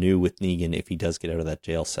different or new with Negan if he does get out of that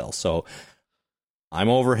jail cell. So I'm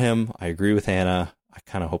over him. I agree with Anna. I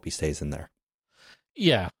kind of hope he stays in there.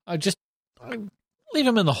 Yeah, I leave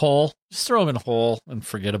him in the hole. Just throw him in the hole and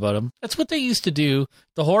forget about him. That's what they used to do.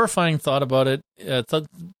 The horrifying thought about it,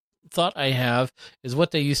 thought I have, is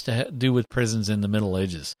what they used to do with prisons in the Middle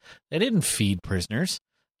Ages. They didn't feed prisoners.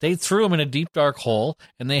 They threw them in a deep, dark hole,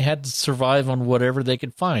 and they had to survive on whatever they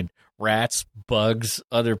could find. Rats, bugs,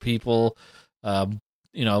 other people.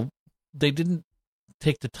 They didn't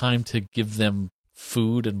take the time to give them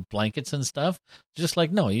food and blankets and stuff. Just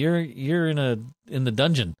like, no, you're in the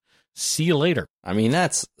dungeon. See you later. I mean,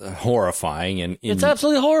 that's horrifying and it's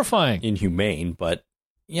absolutely horrifying, inhumane. But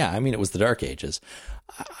yeah, I mean, it was the Dark Ages.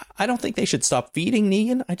 I don't think they should stop feeding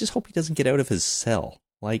Negan. I just hope he doesn't get out of his cell.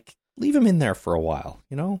 Like, leave him in there for a while.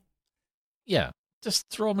 Yeah, just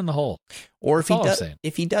throw him in the hole. Or if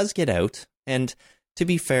he does get out, and to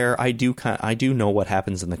be fair, I do know what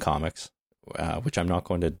happens in the comics, which I'm not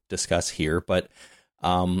going to discuss here, but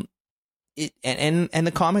the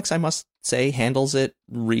comics, I must say, handles it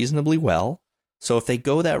reasonably well. So if they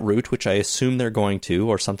go that route, which I assume they're going to,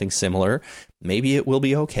 or something similar, maybe it will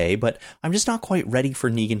be okay, but I'm just not quite ready for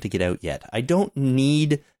Negan to get out yet. I don't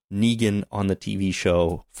need Negan on the TV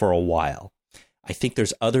show for a while. I think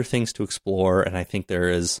there's other things to explore, and I think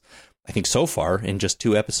so far, in just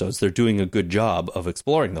 2 episodes, they're doing a good job of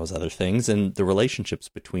exploring those other things, and the relationships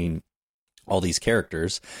between all these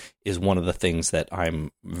characters is one of the things that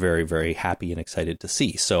I'm very, very happy and excited to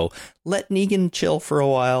see. So let Negan chill for a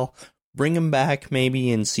while, bring him back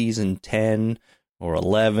maybe in season 10 or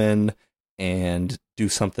 11, and do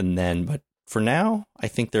something then. But for now, I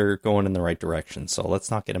think they're going in the right direction, so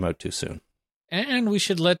let's not get him out too soon. And we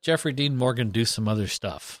should let Jeffrey Dean Morgan do some other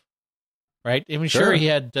stuff. Right? I mean, sure he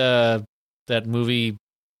had that movie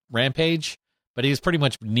Rampage, but he was pretty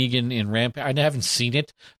much Negan in Rampage. I haven't seen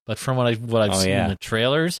it, but from what I've seen in the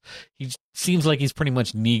trailers, he seems like he's pretty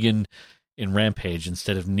much Negan in Rampage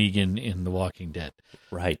instead of Negan in The Walking Dead.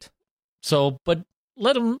 Right. So, but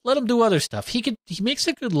let him do other stuff. He makes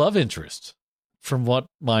a good love interest, from what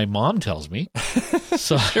my mom tells me.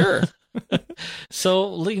 So sure. So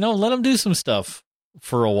let him do some stuff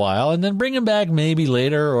for a while, and then bring him back maybe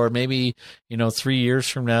later, or maybe 3 years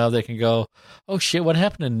from now they can go, oh shit, what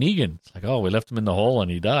happened to Negan? It's like, oh, we left him in the hole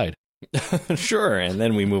and he died. Sure, and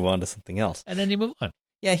then we move on to something else. And then you move on.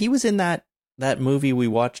 Yeah, he was in that movie we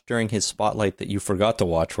watched during his spotlight that you forgot to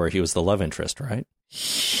watch, where he was the love interest, right?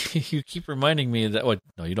 You keep reminding me of that. Well,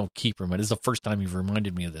 no, you don't keep reminding. This is the first time you've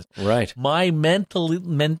reminded me of this. Right. My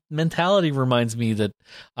mentality reminds me that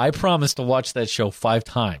I promised to watch that show 5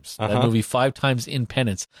 times. That movie 5 times in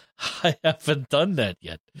penance. I haven't done that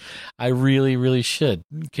yet. I really, really should.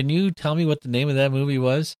 Can you tell me what the name of that movie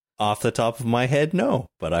was? Off the top of my head, no,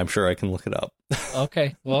 but I'm sure I can look it up.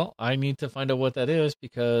 Okay, well, I need to find out what that is,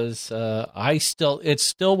 because it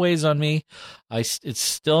still weighs on me. It's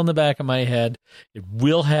still in the back of my head. It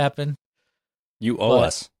will happen. You owe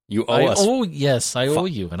us. You owe us. Oh, yes, I owe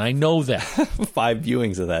you, and I know that. 5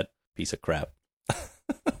 viewings of that piece of crap.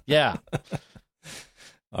 Yeah.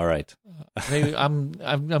 All right. Maybe I'm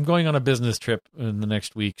going on a business trip in the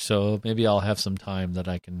next week, so maybe I'll have some time that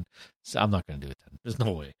I can. I'm not going to do it then. There's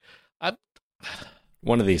no way.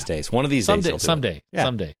 One of these days. One of these Someday, days.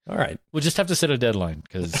 someday. All right. We'll just have to set a deadline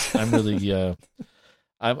because I'm really,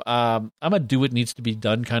 I'm a do what needs to be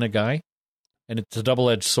done kind of guy, and it's a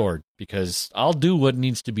double-edged sword because I'll do what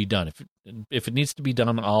needs to be done. If it needs to be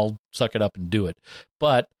done, I'll suck it up and do it.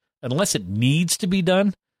 But unless it needs to be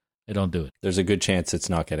done, I don't do it. There's a good chance it's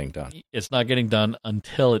not getting done. It's not getting done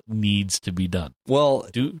until it needs to be done. Well,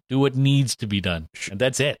 Do what needs to be done, and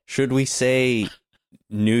that's it. should we say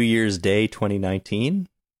New Year's Day 2019?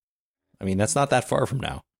 I mean, that's not that far from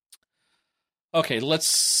now. Okay, well,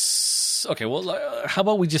 how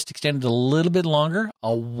about we just extend it a little bit longer?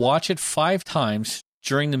 I'll watch it 5 times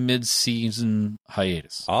during the mid-season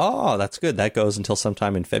hiatus. Oh, that's good. That goes until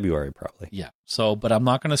sometime in February, probably. Yeah. So, but I'm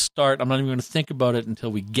not going to start. I'm not even going to think about it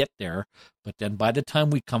until we get there. But then by the time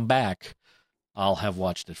we come back, I'll have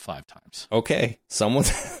watched it 5 times. Okay.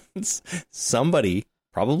 Somebody,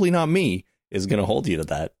 probably not me, is going to hold you to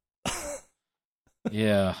that.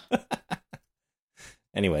 Yeah.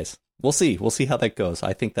 Anyways, we'll see. We'll see how that goes.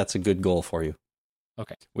 I think that's a good goal for you.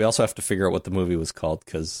 Okay. We also have to figure out what the movie was called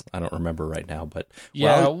because I don't remember right now. But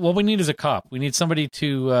Yeah. What we need is a cop. We need somebody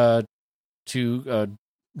to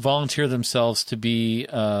volunteer themselves to be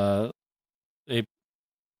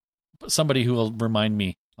somebody who will remind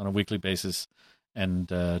me on a weekly basis and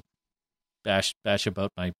bash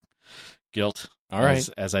about my guilt. All right.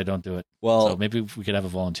 As I don't do it. Well, so maybe we could have a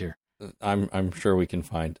volunteer. I'm sure we can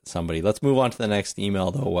find somebody. Let's move on to the next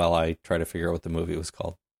email though, while I try to figure out what the movie was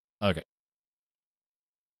called. Okay.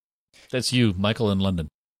 That's you, Michael in London.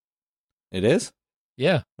 It is?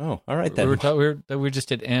 Yeah. Oh, all right then. We were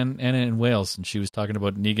just at Anna in Wales, and she was talking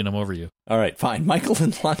about Negan, I'm over you. All right, fine. Michael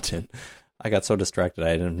in London. I got so distracted, I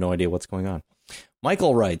had no idea what's going on.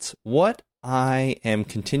 Michael writes, what I am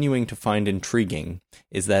continuing to find intriguing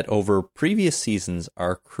is that over previous seasons,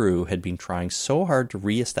 our crew had been trying so hard to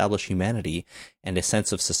reestablish humanity and a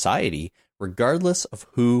sense of society, regardless of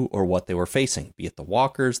who or what they were facing, be it the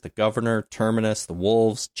walkers, the governor, Terminus, the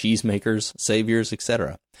wolves, cheesemakers, saviors,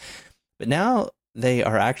 etc. But now they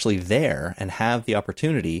are actually there and have the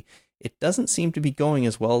opportunity. It doesn't seem to be going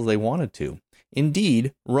as well as they wanted to.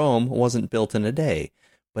 Indeed, Rome wasn't built in a day,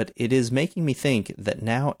 but it is making me think that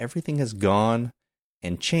now everything has gone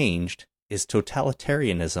and changed. Is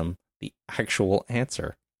totalitarianism the actual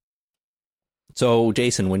answer? So,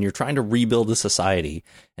 Jason, when you're trying to rebuild a society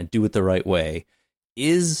and do it the right way,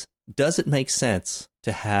 does it make sense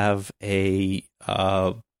to have a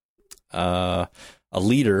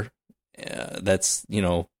leader that's,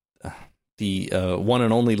 the one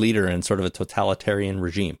and only leader in sort of a totalitarian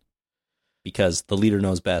regime? Because the leader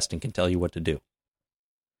knows best and can tell you what to do.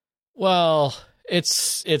 Well,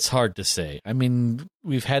 it's hard to say. I mean,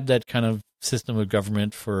 we've had that kind of system of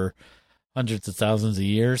government for hundreds of thousands of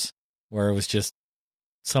years, where it was just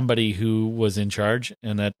somebody who was in charge,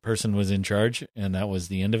 and that person was in charge, and that was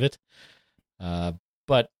the end of it.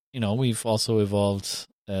 But, we've also evolved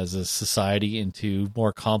as a society into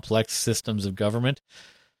more complex systems of government.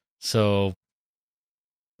 So,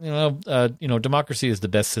 democracy is the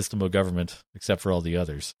best system of government, except for all the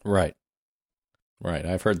others. Right.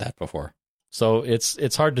 I've heard that before. So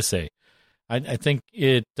it's hard to say. I think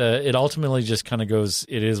it ultimately just kind of goes,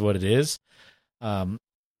 it is what it is.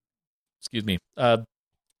 Excuse me.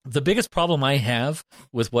 The biggest problem I have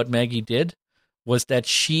with what Maggie did was that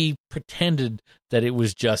she pretended that it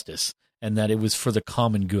was justice and that it was for the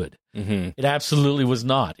common good. Mm-hmm. It absolutely was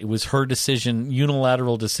not. It was her decision,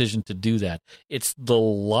 unilateral decision to do that. It's the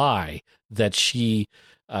lie that she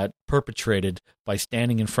perpetrated by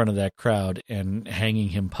standing in front of that crowd and hanging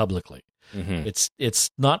him publicly. Mm-hmm. It's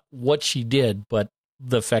not what she did, but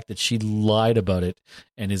the fact that she lied about it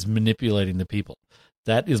and is manipulating the people.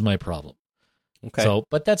 That is my problem. Okay. So,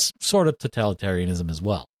 but that's sort of totalitarianism as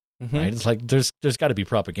well, Mm-hmm. right? It's like there's got to be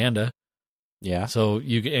propaganda. Yeah. So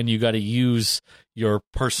you got to use your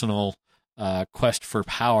personal quest for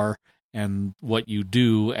power and what you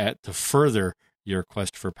do to further your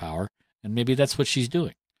quest for power, and maybe that's what she's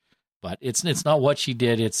doing. But it's not what she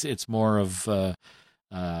did. It's more of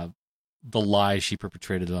the lie she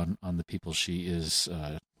perpetrated on the people she is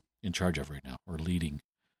in charge of right now or leading.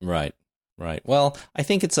 Right. Well, I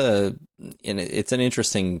think it's an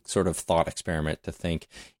interesting sort of thought experiment to think,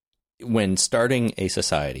 when starting a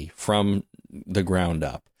society from the ground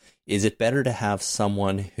up, is it better to have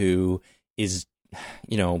someone who is,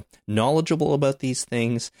 knowledgeable about these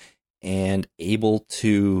things and able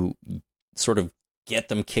to sort of get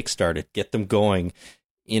them kickstarted, get them going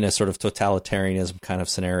in a sort of totalitarianism kind of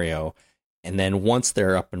scenario, and then once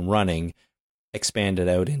they're up and running, expand it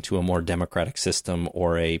out into a more democratic system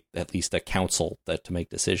or at least a council to make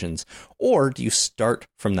decisions? Or do you start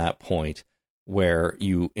from that point where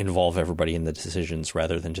you involve everybody in the decisions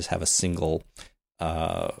rather than just have a single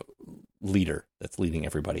leader that's leading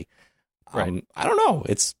everybody? Right. I don't know.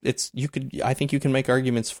 I think you can make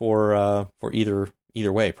arguments for either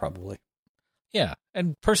way, probably. Yeah,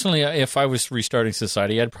 and personally, if I was restarting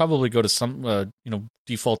society, I'd probably go to some,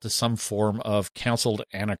 default to some form of counseled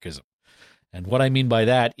anarchism. And what I mean by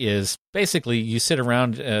that is basically you sit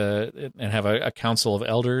around and have a council of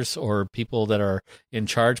elders or people that are in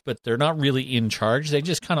charge, but they're not really in charge. They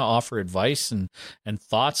just kind of offer advice and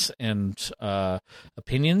thoughts and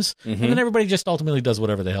opinions, and then everybody just ultimately does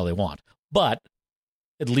whatever the hell they want. But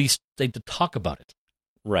at least they talk about it.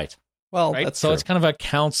 Right. Well, right? that's so true. it's kind of a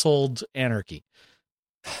counseled anarchy.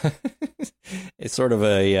 It's sort of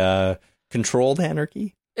a controlled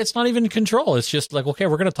anarchy. It's not even control. It's just like, okay,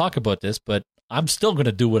 we're going to talk about this, but I'm still going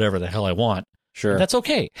to do whatever the hell I want. Sure. And that's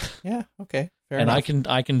okay. Yeah. Okay. Fair and enough.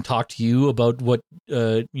 I can talk to you about what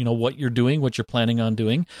what you're doing, what you're planning on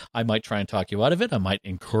doing. I might try and talk you out of it. I might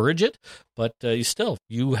encourage it, but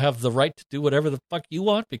you have the right to do whatever the fuck you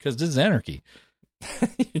want because this is anarchy.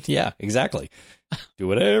 Yeah, exactly. Do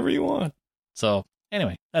whatever you want. So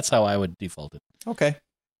anyway, that's how I would default it. Okay.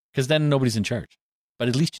 Because then nobody's in charge. But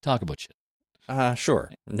at least you talk about shit.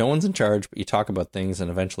 Sure. No one's in charge, but you talk about things and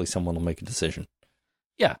eventually someone will make a decision.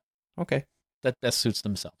 Yeah. Okay. That best suits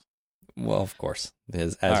themselves. Well, of course,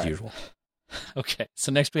 as right. usual. Okay.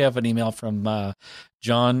 So next we have an email from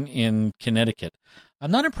John in Connecticut.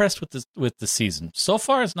 I'm not impressed with the season. So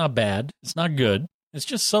far, it's not bad. It's not good. It's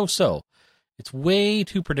just so-so. It's way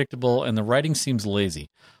too predictable, and the writing seems lazy.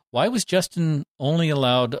 Why was Justin only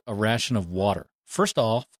allowed a ration of water? First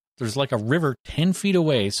off, there's like a river 10 feet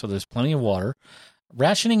away, so there's plenty of water.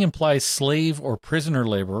 Rationing implies slave or prisoner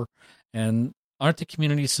labor, and aren't the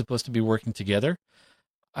communities supposed to be working together?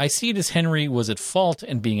 I see it as Henry was at fault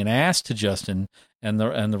and being an ass to Justin and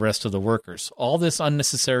the rest of the workers. All this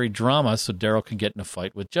unnecessary drama so Daryl can get in a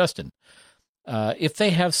fight with Justin. If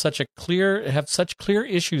they have such clear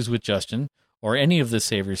issues with Justin, or any of the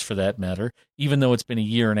Saviors for that matter, even though it's been a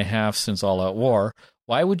year and a half since All Out War,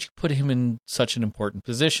 why would you put him in such an important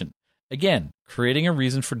position? Again, creating a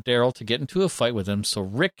reason for Daryl to get into a fight with him so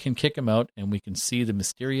Rick can kick him out and we can see the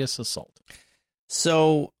mysterious assault.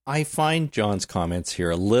 So I find John's comments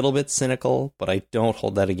here a little bit cynical, but I don't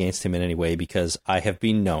hold that against him in any way because I have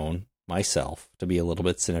been known myself to be a little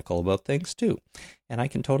bit cynical about things too. And I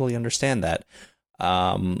can totally understand that.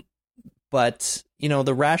 But,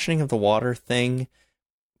 the rationing of the water thing,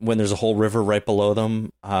 when there's a whole river right below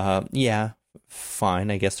them, yeah, fine.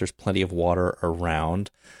 I guess there's plenty of water around.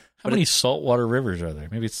 How many saltwater rivers are there?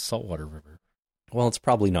 Maybe it's a saltwater river. Well, it's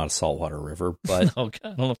probably not a saltwater river, but... No, I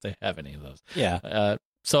don't know if they have any of those. Yeah.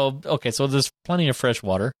 So there's plenty of fresh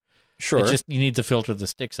water. Sure. It's just you need to filter the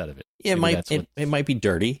sticks out of it. Yeah, it might be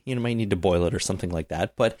dirty. You might need to boil it or something like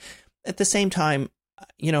that. But at the same time,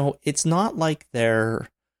 it's not like they're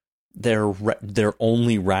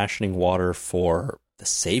only rationing water for the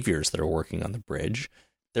Saviors that are working on the bridge.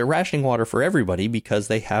 They're rationing water for everybody because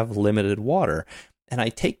they have limited water. And I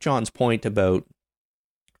take John's point about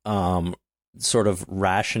sort of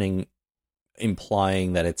rationing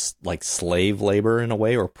implying that it's like slave labor in a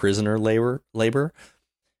way or prisoner labor.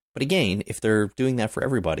 But again, if they're doing that for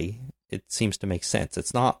everybody, it seems to make sense.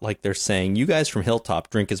 It's not like they're saying, you guys from Hilltop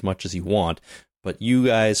drink as much as you want, but you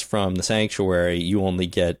guys from the Sanctuary, you only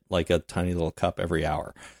get like a tiny little cup every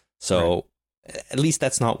hour. So right. At least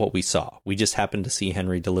that's not what we saw. We just happened to see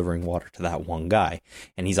Henry delivering water to that one guy,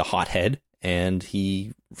 and he's a hothead, and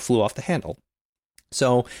he flew off the handle.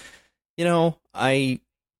 So, I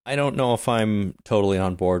don't know if I'm totally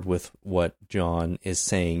on board with what John is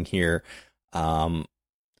saying here. And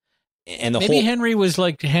maybe Henry was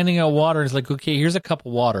like handing out water. It's like, okay, here's a cup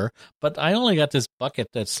of water, but I only got this bucket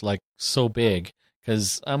that's like so big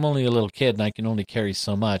because I'm only a little kid and I can only carry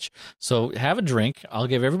so much. So have a drink. I'll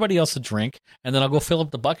give everybody else a drink, and then I'll go fill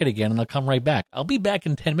up the bucket again, and I'll come right back. I'll be back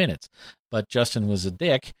in 10 minutes. But Justin was a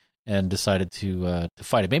dick and decided to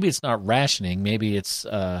fight it. Maybe it's not rationing. Maybe it's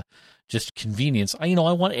just convenience. I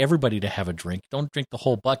want everybody to have a drink. Don't drink the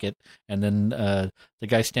whole bucket, and then the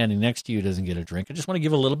guy standing next to you doesn't get a drink. I just want to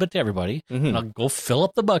give a little bit to everybody, and I'll go fill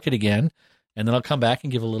up the bucket again, and then I'll come back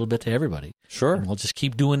and give a little bit to everybody. Sure. And we'll just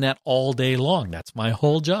keep doing that all day long. That's my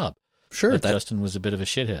whole job. Sure. But Justin was a bit of a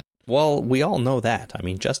shithead. Well, we all know that. I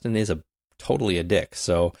mean, Justin is totally a dick,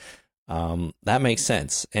 so that makes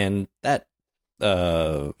sense. And that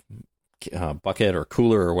bucket or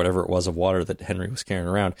cooler or whatever it was of water that Henry was carrying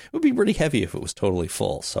around, it would be pretty heavy if it was totally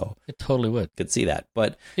full. So It totally would. could see that.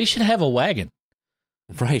 But He should have a wagon,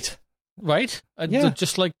 right, right? Yeah.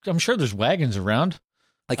 Just like, I'm sure there's wagons around.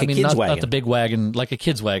 like I a mean, kid's not wagon. the big wagon, like a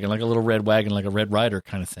kid's wagon, like a little red wagon, like a Red Rider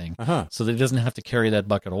kind of thing. So that he doesn't have to carry that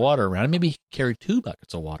bucket of water around. Maybe he can carry 2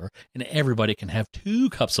 buckets of water, and everybody can have 2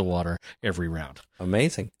 cups of water every round.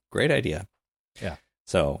 Amazing, great idea. Yeah.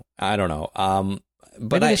 So I don't know.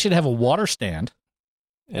 But Maybe I they should have a water stand,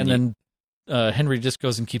 and you- then Henry just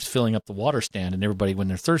goes and keeps filling up the water stand, and everybody, when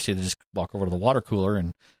they're thirsty, they just walk over to the water cooler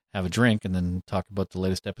and have a drink, and then talk about the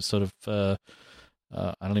latest episode of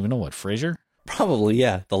I don't even know what, Frasier. probably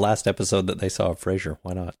the last episode that they saw of Frasier.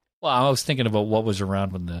 Why not? Well, I was thinking about what was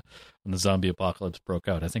around when the zombie apocalypse broke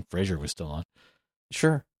out. I think Frasier was still on.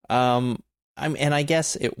 Sure. And I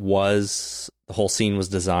guess it was, the whole scene was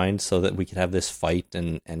designed so that we could have this fight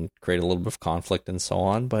and create a little bit of conflict and so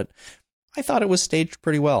on. But I thought it was staged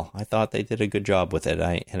pretty well. I thought they did a good job with it,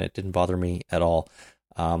 and it didn't bother me at all.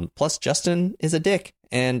 Plus, Justin is a dick,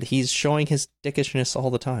 and he's showing his dickishness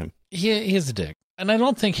all the time. He is a dick. And I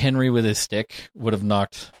don't think Henry with his stick would have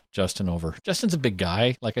knocked Justin over. Justin's a big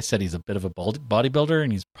guy. Like I said, he's a bit of a bodybuilder,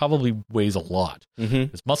 and he's probably weighs a lot.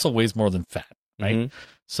 Mm-hmm. His muscle weighs more than fat, right? Mhm.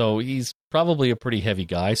 So he's probably a pretty heavy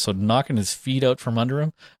guy. So knocking his feet out from under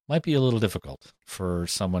him might be a little difficult for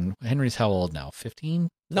someone. Henry's how old now? 15?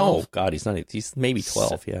 No, God, he's not. He's maybe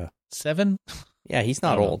 12. Yeah, 7? yeah, he's I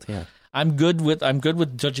not don't know. old. Yeah, I'm good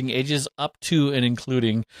with judging ages up to and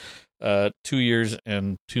including 2 years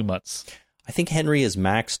and 2 months. I think Henry is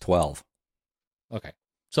max 12. Okay.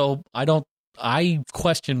 So I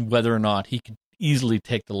question whether or not he could easily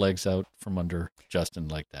take the legs out from under Justin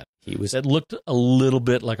like that. He was That looked a little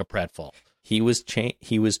bit like a pratfall. he was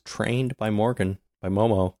trained by Morgan, by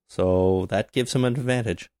Momo, so that gives him an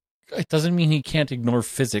advantage. It doesn't mean he can't ignore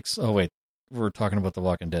physics. Oh, wait. We're talking about The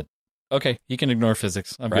Walking Dead. Okay. He can ignore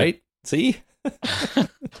physics. I'm Right? See? good.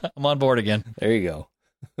 I'm on board again. There you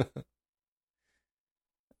go.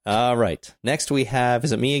 All right. Next we have,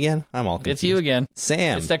 is it me again? I'm all confused. It's you again.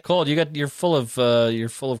 Sam. It's that cold. You're full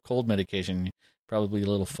of cold medication. Probably a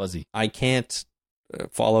little fuzzy. I can't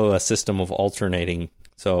follow a system of alternating,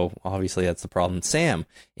 so obviously that's the problem. Sam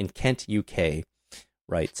in Kent, UK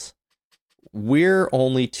writes, "We're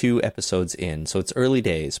only 2 episodes in, so it's early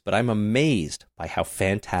days, but I'm amazed by how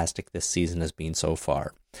fantastic this season has been so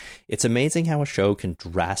far. It's amazing how a show can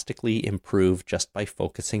drastically improve just by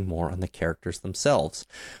focusing more on the characters themselves.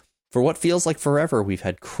 For what feels like forever, we've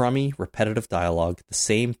had crummy, repetitive dialogue, the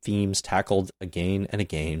same themes tackled again and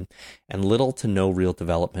again, and little to no real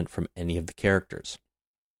development from any of the characters.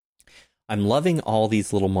 I'm loving all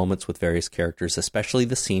these little moments with various characters, especially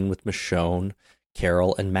the scene with Michonne,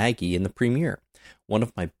 Carol, and Maggie in the premiere. One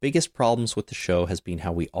of my biggest problems with the show has been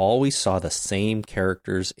how we always saw the same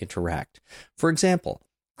characters interact. For example,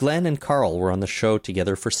 Glenn and Carl were on the show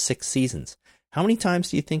together for 6 seasons. How many times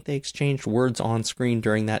do you think they exchanged words on screen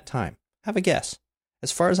during that time? Have a guess. As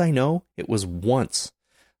far as I know, it was once.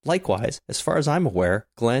 Likewise, as far as I'm aware,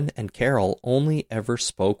 Glenn and Carol only ever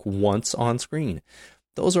spoke once on screen.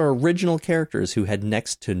 Those are original characters who had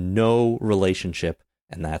next to no relationship,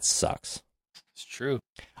 and that sucks." It's true.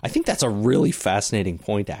 I think that's a really fascinating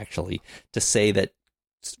point, actually, to say that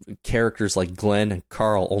characters like Glenn and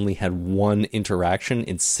Carl only had one interaction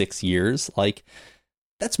in 6 years. Like,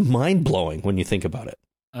 that's mind-blowing when you think about it,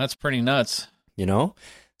 That's pretty nuts. you know?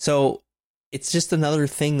 So it's just another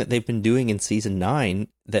thing that they've been doing in season 9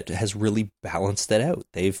 that has really balanced it out.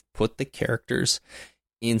 They've put the characters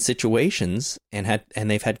in situations and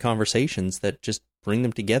they've had conversations that just bring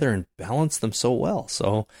them together and balance them so well.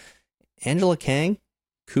 So Angela Kang,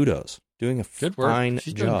 kudos. Doing a Good work. fine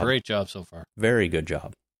She's job. doing a great job so far. Very good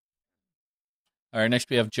job. All right,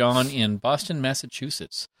 next we have John in Boston,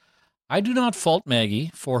 Massachusetts. I do not fault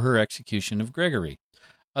Maggie for her execution of Gregory.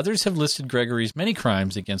 Others have listed Gregory's many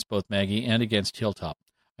crimes against both Maggie and against Hilltop.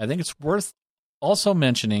 I think it's worth also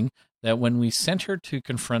mentioning that when we sent her to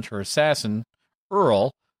confront her assassin,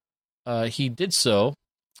 Earl, he did so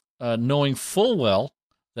knowing full well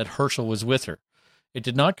that Herschel was with her. It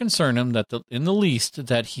did not concern him in the least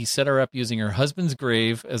that he set her up using her husband's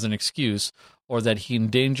grave as an excuse, or that he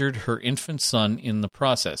endangered her infant son in the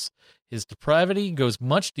process. His depravity goes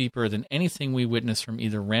much deeper than anything we witness from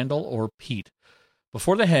either Randall or Pete.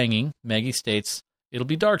 Before the hanging, Maggie states, "It'll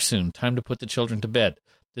be dark soon, time to put the children to bed."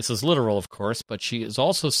 This is literal, of course, but she is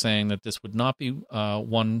also saying that this would not be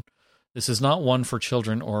one. This is not one for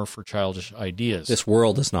children or for childish ideas. This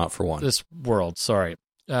world is not for one. This world, sorry.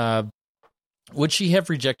 Would she have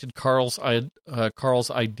rejected Carl's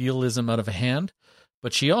idealism out of hand?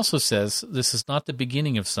 But she also says this is not the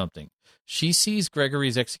beginning of something. She sees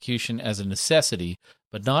Gregory's execution as a necessity,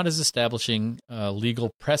 but not as establishing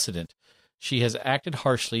legal precedent. She has acted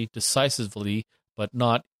harshly, decisively, but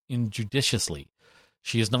not injudiciously.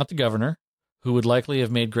 She is not the governor, who would likely have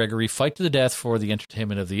made Gregory fight to the death for the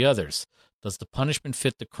entertainment of the others. Does the punishment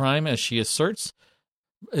fit the crime, as she asserts?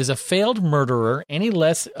 Is a failed murderer any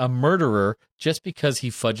less a murderer just because he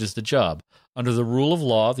fudges the job? Under the rule of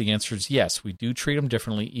law, the answer is yes. We do treat him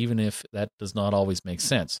differently, even if that does not always make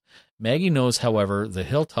sense. Maggie knows, however, the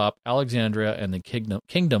Hilltop, Alexandria, and the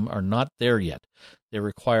kingdom are not there yet. They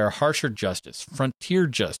require harsher justice, frontier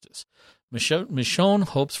justice. Michonne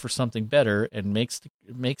hopes for something better and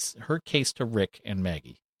makes her case to Rick and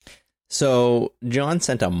Maggie. So John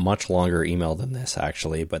sent a much longer email than this,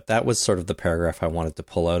 actually, but that was sort of the paragraph I wanted to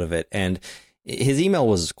pull out of it. And his email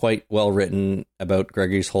was quite well written about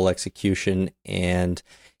Gregory's whole execution, and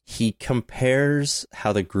he compares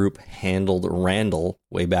how the group handled Randall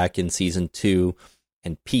way back in season 2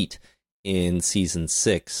 and Pete in season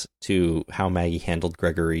 6 to how Maggie handled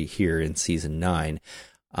Gregory here in season 9.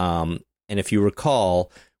 And if you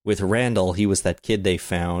recall, with Randall, he was that kid they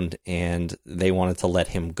found, and they wanted to let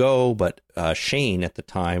him go, but Shane at the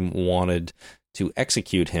time wanted to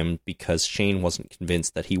execute him because Shane wasn't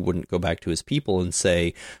convinced that he wouldn't go back to his people and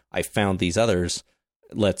say, I found these others,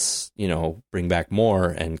 let's, bring back more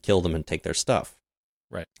and kill them and take their stuff.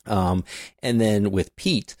 Right. And then with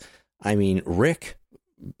Pete, Rick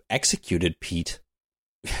executed Pete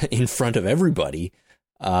in front of everybody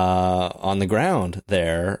on the ground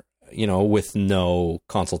there, with no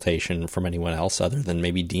consultation from anyone else other than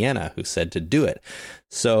maybe Deanna, who said to do it.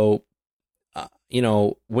 So,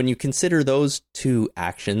 when you consider those two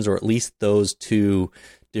actions, or at least those two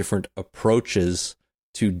different approaches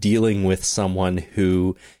to dealing with someone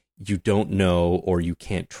who you don't know or you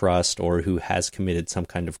can't trust, or who has committed some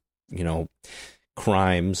kind of,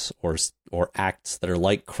 crimes or acts that are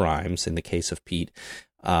like crimes in the case of Pete,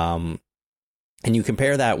 and you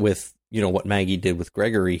compare that with, what Maggie did with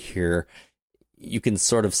Gregory here, you can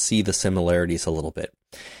sort of see the similarities a little bit.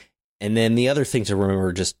 And then the other thing to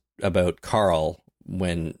remember just about Carl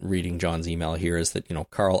when reading John's email here is that,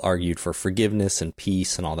 Carl argued for forgiveness and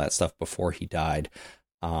peace and all that stuff before he died.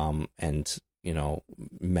 And,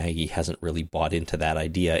 Maggie hasn't really bought into that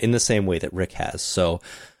idea in the same way that Rick has. So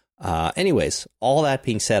anyways, all that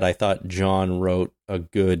being said, I thought John wrote a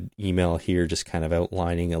good email here, just kind of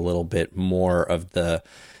outlining a little bit more of the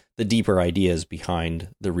deeper ideas behind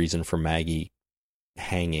the reason for Maggie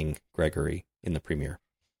hanging Gregory in the premiere.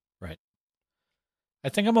 Right. I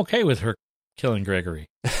think I'm okay with her killing Gregory.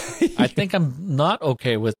 I think I'm not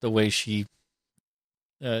okay with the way she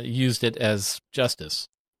used it as justice.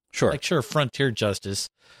 Sure. Sure, frontier justice.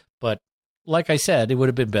 But like I said, it would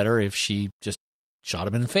have been better if she just shot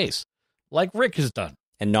him in the face, like Rick has done.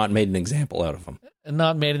 And not made an example out of him. And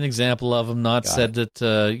not made an example of him, not said that,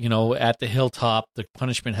 at the Hilltop, the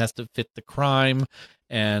punishment has to fit the crime.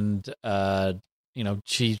 And,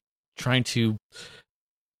 she's trying to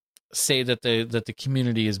say that the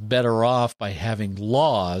community is better off by having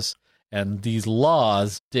laws, and these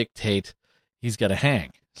laws dictate he's got to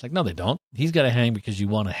hang. It's like, no, they don't. He's got to hang because you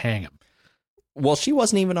want to hang him. Well, she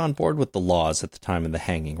wasn't even on board with the laws at the time of the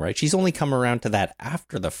hanging, right? She's only come around to that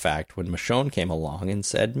after the fact, when Michonne came along and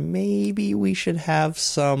said, maybe we should have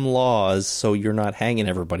some laws so you're not hanging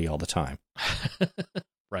everybody all the time.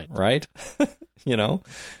 Right. Right?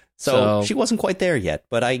 So she wasn't quite there yet,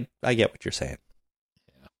 but I get what you're saying.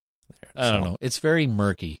 Yeah. I don't know. It's very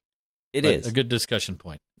murky. It is. A good discussion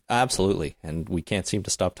point. Absolutely. And we can't seem to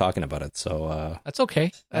stop talking about it. So that's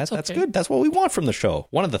okay. That's good. That's what we want from the show.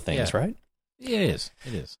 One of the things, right? It is.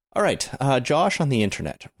 It is. All right. Josh on the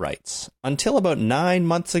internet writes, until about 9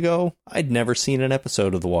 months ago, I'd never seen an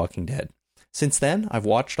episode of The Walking Dead. Since then, I've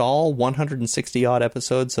watched all 160-odd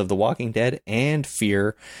episodes of The Walking Dead and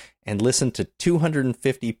Fear, and listened to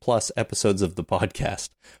 250-plus episodes of the podcast.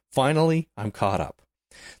 Finally, I'm caught up.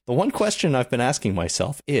 The one question I've been asking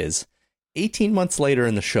myself is, 18 months later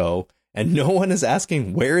in the show, and no one is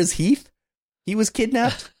asking, where is Heath? He was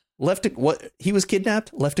kidnapped? Left a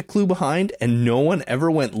clue behind, and no one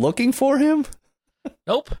ever went looking for him?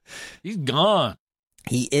 Nope. He's gone.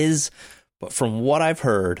 He is, but from what I've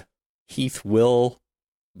heard, Heath will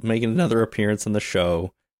make another appearance in the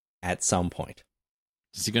show at some point.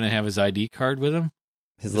 Is he going to have his ID card with him?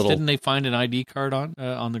 Didn't they find an ID card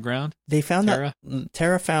on the ground? They found Tara?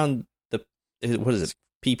 Tara found what is it,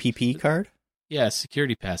 PPP card? Yeah,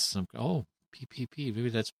 security pass. Oh, PPP. Maybe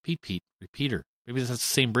that's Pete. Repeater. Maybe that's the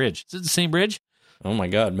same bridge. Is it the same bridge? Oh my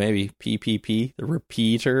God, maybe. PPP, the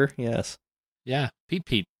repeater, yes. Yeah,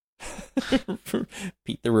 Pete.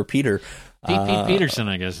 Pete the Repeater. Pete Peterson,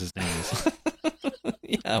 I guess his name is.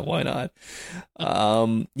 Yeah, why not?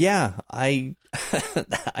 Yeah, I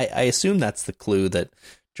assume that's the clue that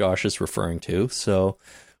Josh is referring to. So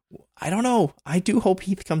I don't know. I do hope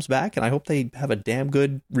Heath comes back, and I hope they have a damn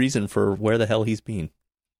good reason for where the hell he's been.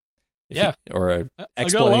 Or an explanation. I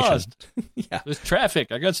got lost. Yeah, There's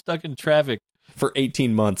traffic. I got stuck in traffic for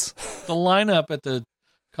 18 months. The lineup at the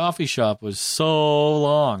coffee shop was so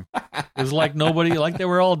long. It was like nobody, like they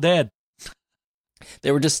were all dead.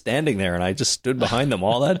 They were just standing there, and I just stood behind them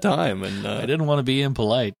all that time. And I didn't want to be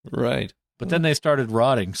impolite. Right. But then they started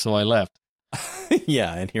rotting, so I left.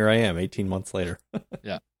 Yeah, and here I am 18 months later.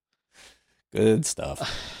 Yeah. Good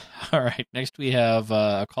stuff. All right. Next, we have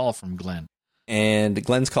a call from Glenn. And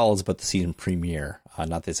Glenn's call is about the season premiere,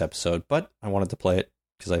 not this episode, but I wanted to play it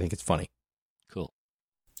because I think it's funny. Cool.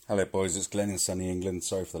 Hello, boys. It's Glenn in sunny England.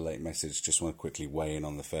 Sorry for the late message. Just want to quickly weigh in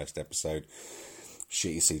on the first episode.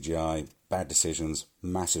 Shitty CGI, bad decisions,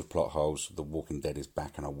 massive plot holes. The Walking Dead is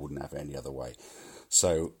back, and I wouldn't have it any other way.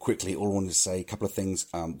 So, quickly, all I wanted to say, a couple of things.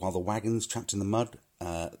 While the wagon's trapped in the mud,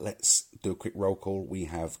 let's do a quick roll call. We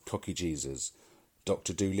have Cocky Jesus.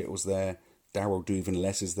 Dr. Doolittle's there. Daryl Duvin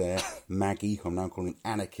Less is there. Maggie, who I'm now calling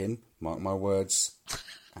Anakin. Mark my words.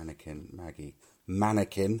 Anakin, Maggie.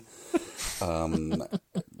 Mannequin.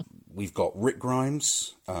 We've got Rick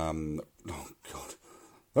Grimes. Oh, God.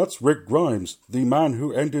 That's Rick Grimes, the man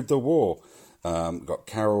who ended the war. Got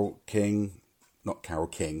Carol King. Not Carol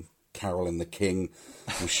King. Carol and the King.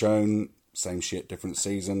 Michonne. Same shit, different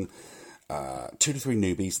season. 2 to 3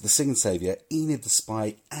 newbies, the Singing Saviour, Enid the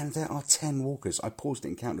Spy, and there are 10 walkers. I paused it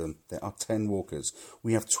and counted them. There are 10 walkers.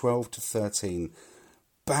 We have 12 to 13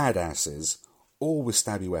 badasses, all with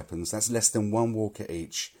stabby weapons. That's less than 1 walker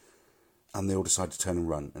each. And they all decide to turn and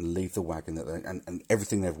run and leave the wagon that and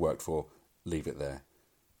everything they've worked for, leave it there.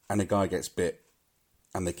 And a guy gets bit,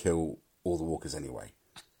 and they kill all the walkers anyway.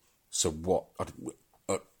 So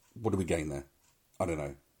what do we gain there? I don't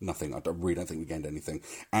know. Nothing. I really don't think we gained anything.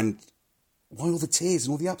 And why all the tears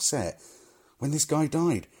and all the upset when this guy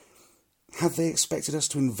died? Have they expected us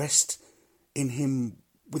to invest in him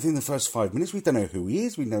within the first 5 minutes? We don't know who he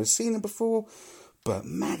is. We've never seen him before. But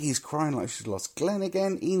Maggie's crying like she's lost Glenn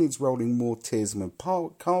again. Enid's rolling more tears than when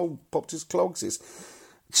Carl popped his clogs. It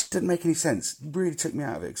just didn't make any sense. It really took me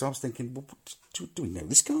out of it because I was thinking, well, do we know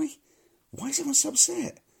this guy? Why is everyone so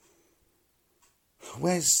upset?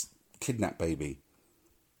 Where's Kidnap Baby?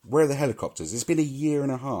 Where are the helicopters? It's been 1.5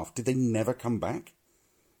 years. Did they never come back?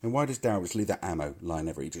 And why does Daryl just leave that ammo lying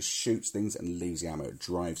everywhere? He just shoots things and leaves the ammo. It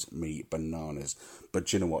drives me bananas. But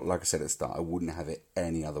do you know what? Like I said at the start, I wouldn't have it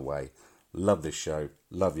any other way. Love this show.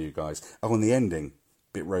 Love you guys. Oh, and the ending.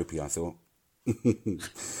 Bit ropey, I thought.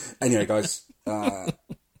 Anyway, guys.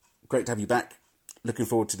 Great to have you back. Looking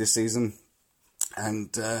forward to this season.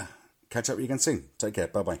 And catch up with you again soon. Take care.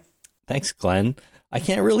 Bye-bye. Thanks, Glenn. I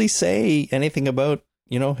can't really say anything about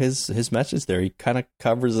his message there. He kind of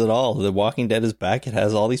covers it all. The Walking Dead is back. It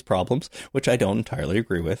has all these problems, which I don't entirely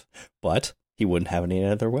agree with, but he wouldn't have it any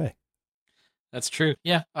other way. That's true.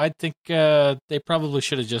 Yeah, I think they probably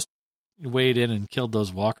should have just weighed in and killed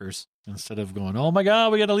those walkers instead of going, oh my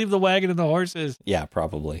God, we got to leave the wagon and the horses. Yeah,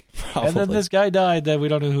 probably. And then this guy died that we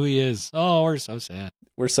don't know who he is. Oh, we're so sad.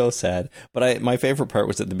 We're so sad. But my favorite part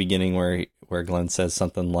was at the beginning where Glenn says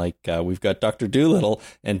something like, we've got Dr. Doolittle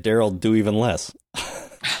and Daryl do even less.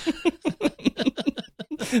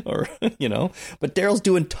 Or, but Daryl's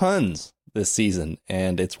doing tons this season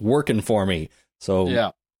and it's working for me. So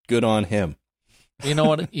yeah, good on him. You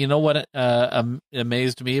know what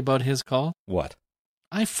amazed me about his call? What?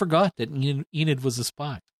 I forgot that Enid was a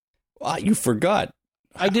spy. You forgot.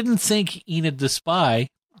 I didn't think Enid the spy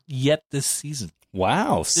yet this season.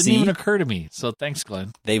 Wow. Didn't even occur to me. So thanks,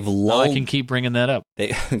 Glenn. They've lulled. Now I can keep bringing that up.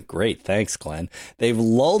 Great. Thanks, Glenn. They've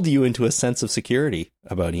lulled you into a sense of security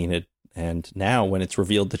about Enid. And now when it's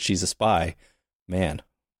revealed that she's a spy, man.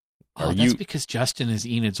 That's because Justin is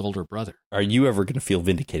Enid's older brother. Are you ever going to feel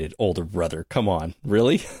vindicated, older brother? Come on.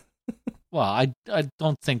 Really? Well, I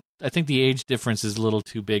don't think... I think the age difference is a little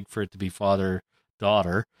too big for it to be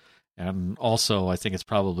father-daughter. And also, I think it's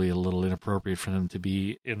probably a little inappropriate for them to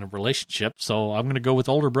be in a relationship. So I'm going to go with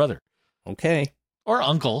older brother. Okay. Or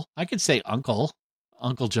uncle. I could say uncle.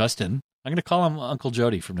 Uncle Justin. I'm going to call him Uncle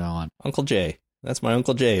Jody from now on. Uncle Jay. That's my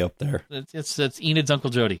Uncle Jay up there. It's Enid's Uncle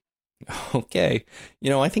Jody. Okay.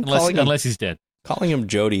 I think unless he's dead. Calling him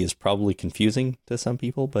Jody is probably confusing to some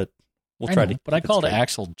people, but we'll try to. But I called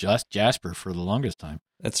Axel Jasper for the longest time.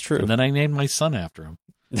 That's true. And then I named my son after him.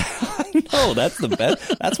 I know, that's the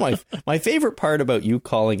best. That's my favorite part about you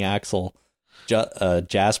calling Axel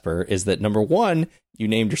Jasper is that, number one, you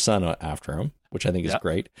named your son after him, which I think is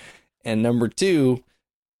great. And number two,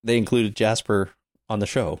 they included Jasper on the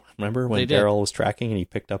show. Remember when Daryl was tracking and he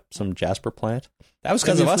picked up some Jasper plant? That was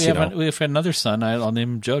because of us, We have another son. I'll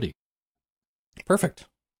name him Jody. Perfect.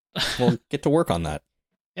 We'll get to work on that.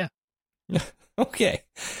 Yeah. Okay.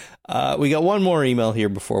 We got one more email here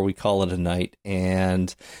before we call it a night,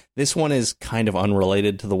 and this one is kind of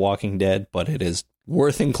unrelated to The Walking Dead, but it is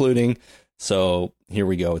worth including. So here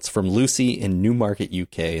we go. It's from Lucy in Newmarket,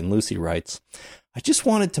 UK, and Lucy writes, I just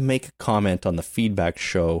wanted to make a comment on the feedback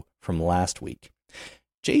show from last week.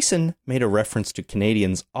 Jason made a reference to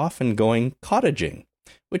Canadians often going cottaging,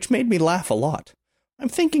 which made me laugh a lot. I'm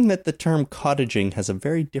thinking that the term cottaging has a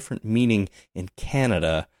very different meaning in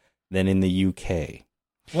Canada than in the UK.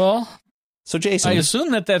 Well, so Jason, I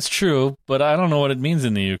assume that that's true, but I don't know what it means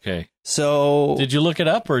in the UK. So did you look it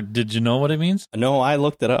up, or did you know what it means? No, I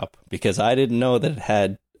looked it up because I didn't know that it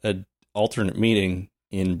had an alternate meaning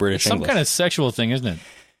in British English. Some kind of sexual thing, isn't it?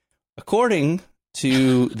 According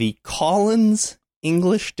to the Collins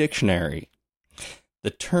English Dictionary, the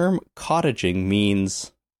term cottaging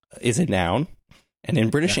is a noun, and in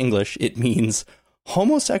British English it means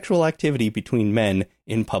homosexual activity between men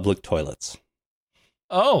in public toilets.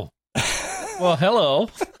 Oh, well, hello.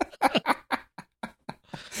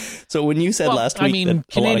 So when you said last week, I mean,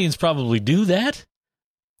 Canadians probably do that.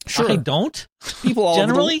 Sure, I don't. People all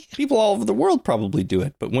generally, people all over the world probably do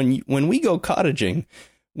it. But when we go cottaging,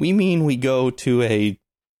 we mean we go to a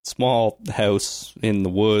small house in the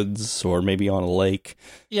woods or maybe on a lake.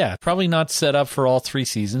 Yeah, probably not set up for all 3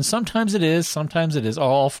 seasons. Sometimes it is. Sometimes it is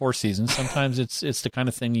all 4 seasons. Sometimes it's the kind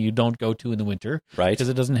of thing you don't go to in the winter, right? Because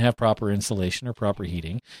it doesn't have proper insulation or proper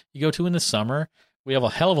heating. You go to in the summer. We have a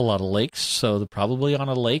hell of a lot of lakes, so they're probably on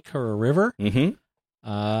a lake or a river. Mm-hmm.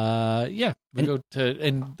 We go to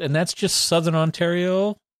and that's just southern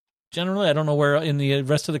Ontario. Generally, I don't know where in the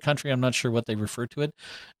rest of the country. I'm not sure what they refer to it.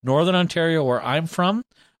 Northern Ontario, where I'm from,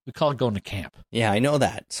 we call it going to camp. Yeah, I know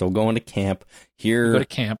that. So going to camp here. You go to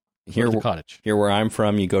camp. Here, go to the cottage. Here, where I'm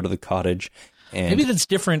from, you go to the cottage. And maybe that's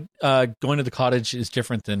different. Going to the cottage is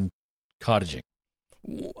different than cottaging.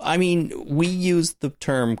 I mean, we use the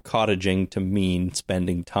term cottaging to mean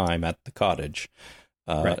spending time at the cottage,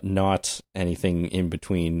 right. Not anything in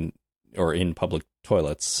between or in public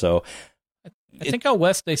toilets. So, I think out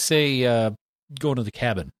west they say going to the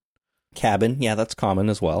cabin. Cabin, yeah, that's common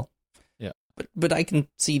as well. Yeah, but I can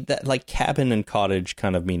see that like cabin and cottage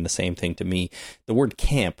kind of mean the same thing to me. The word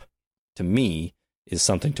camp to me is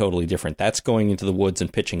something totally different. That's going into the woods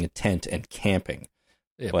and pitching a tent and camping.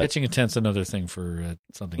 Yeah, pitching a tent's another thing for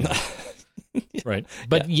something else. Right.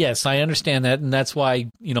 But yes, I understand that. And that's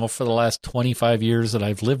why, for the last 25 years that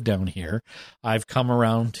I've lived down here, I've come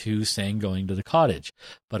around to saying going to the cottage.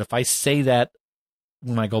 But if I say that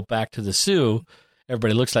when I go back to the Sioux,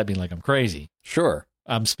 everybody looks at me like I'm crazy. Sure.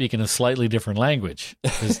 I'm speaking a slightly different language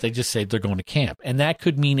because they just say they're going to camp. And that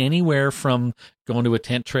could mean anywhere from going to a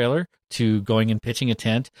tent trailer to going and pitching a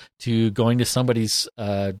tent to going to somebody's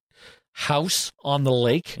house on the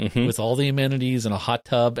lake with all the amenities and a hot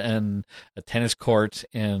tub and a tennis court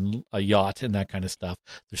and a yacht and that kind of stuff.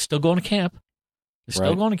 They're still going to camp. They're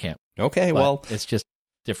still going to camp. Okay, well, it's just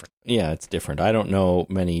different. Yeah, it's different. I don't know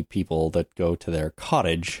many people that go to their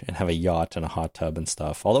cottage and have a yacht and a hot tub and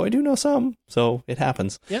stuff, although I do know some, so it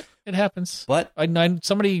happens. Yeah, it happens. But I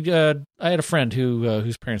had a friend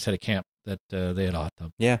whose parents had a camp that they had a hot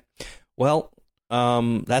tub. Yeah. Well,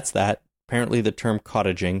 that's that. Apparently, the term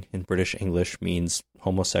cottaging in British English means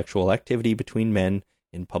homosexual activity between men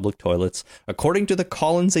in public toilets, according to the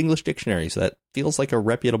Collins English Dictionary. So that feels like a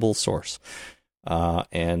reputable source.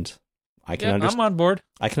 And I can I'm on board.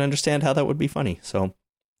 I can understand how that would be funny. So,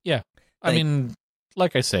 yeah. I mean,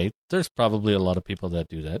 like I say, there's probably a lot of people that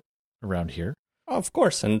do that around here. Oh, of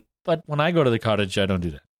course. But when I go to the cottage, I don't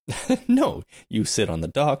do that. No, you sit on the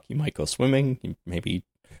dock. You might go swimming. You maybe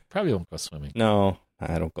probably won't go swimming. No,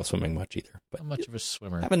 I don't go swimming much either. But not much of a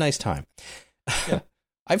swimmer. Have a nice time. Yeah.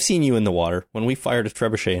 I've seen you in the water. When we fired a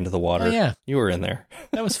trebuchet into the water, you were in there.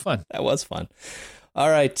 That was fun. That was fun. All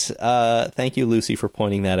right. Thank you, Lucy, for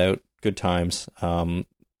pointing that out. Good times. And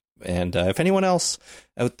if anyone else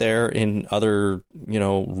out there in other,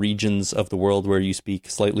 regions of the world where you speak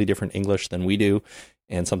slightly different English than we do,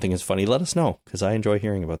 and something is funny, let us know, because I enjoy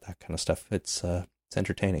hearing about that kind of stuff. It's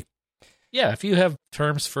entertaining. Yeah, if you have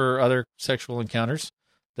terms for other sexual encounters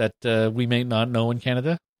that we may not know in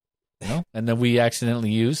Canada, and then we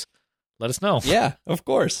accidentally use, let us know. Yeah, of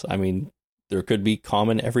course. I mean, there could be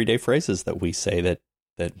common everyday phrases that we say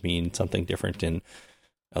that mean something different in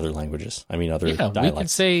other languages. I mean, other dialects. We can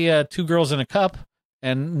say 2 girls in a cup,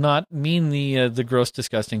 and not mean the gross,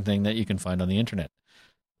 disgusting thing that you can find on the internet.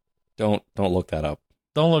 Don't look that up.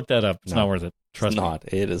 Don't look that up. It's No, not worth it. Trust me.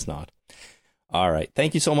 It is not. All right.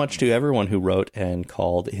 Thank you so much to everyone who wrote and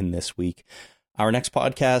called in this week. Our next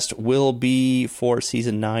podcast will be for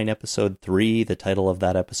Season 9, Episode 3. The title of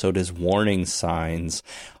that episode is Warning Signs.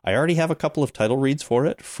 I already have a couple of title reads for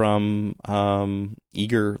it from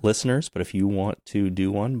eager listeners, but if you want to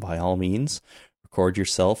do one, by all means, record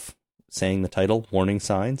yourself saying the title, Warning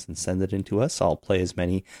Signs, and send it in to us. I'll play as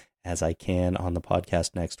many as I can on the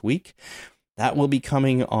podcast next week. That will be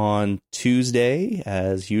coming on Tuesday,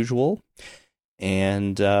 as usual.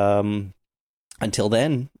 And until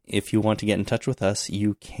then, if you want to get in touch with us,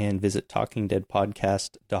 you can visit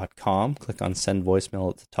talkingdeadpodcast.com, click on send voicemail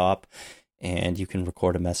at the top, and you can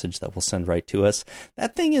record a message that will send right to us.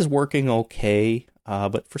 That thing is working okay,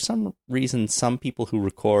 but for some reason, some people who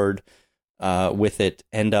record with it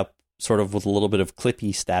end up sort of with a little bit of clippy,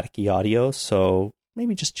 staticky audio, so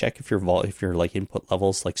maybe just check if your like input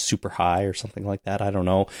levels like super high or something like that. I don't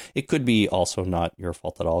know. It could be also not your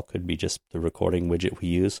fault at all. It could be just the recording widget we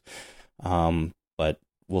use. But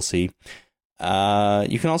we'll see.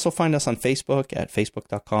 You can also find us on Facebook at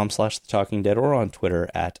facebook.com/thetalkingdead or on Twitter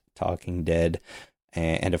at talkingdead.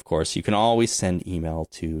 And of course, you can always send email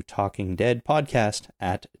to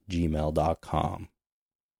talkingdeadpodcast@gmail.com.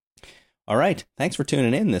 All right. Thanks for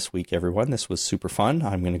tuning in this week, everyone. This was super fun.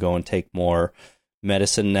 I'm going to go and take more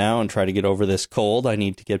medicine now and try to get over this cold. I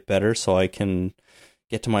need to get better so I can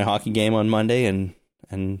get to my hockey game on Monday and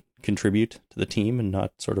contribute to the team and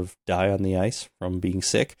not sort of die on the ice from being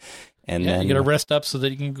sick. And then you got to rest up so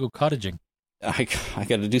that you can go cottaging. I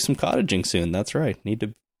got to do some cottaging soon. That's right.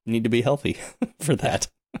 Need to be healthy for that.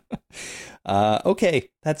 Okay,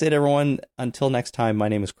 that's it, everyone. Until next time, my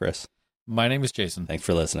name is Chris. My name is Jason. Thanks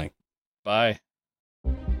for listening. Bye.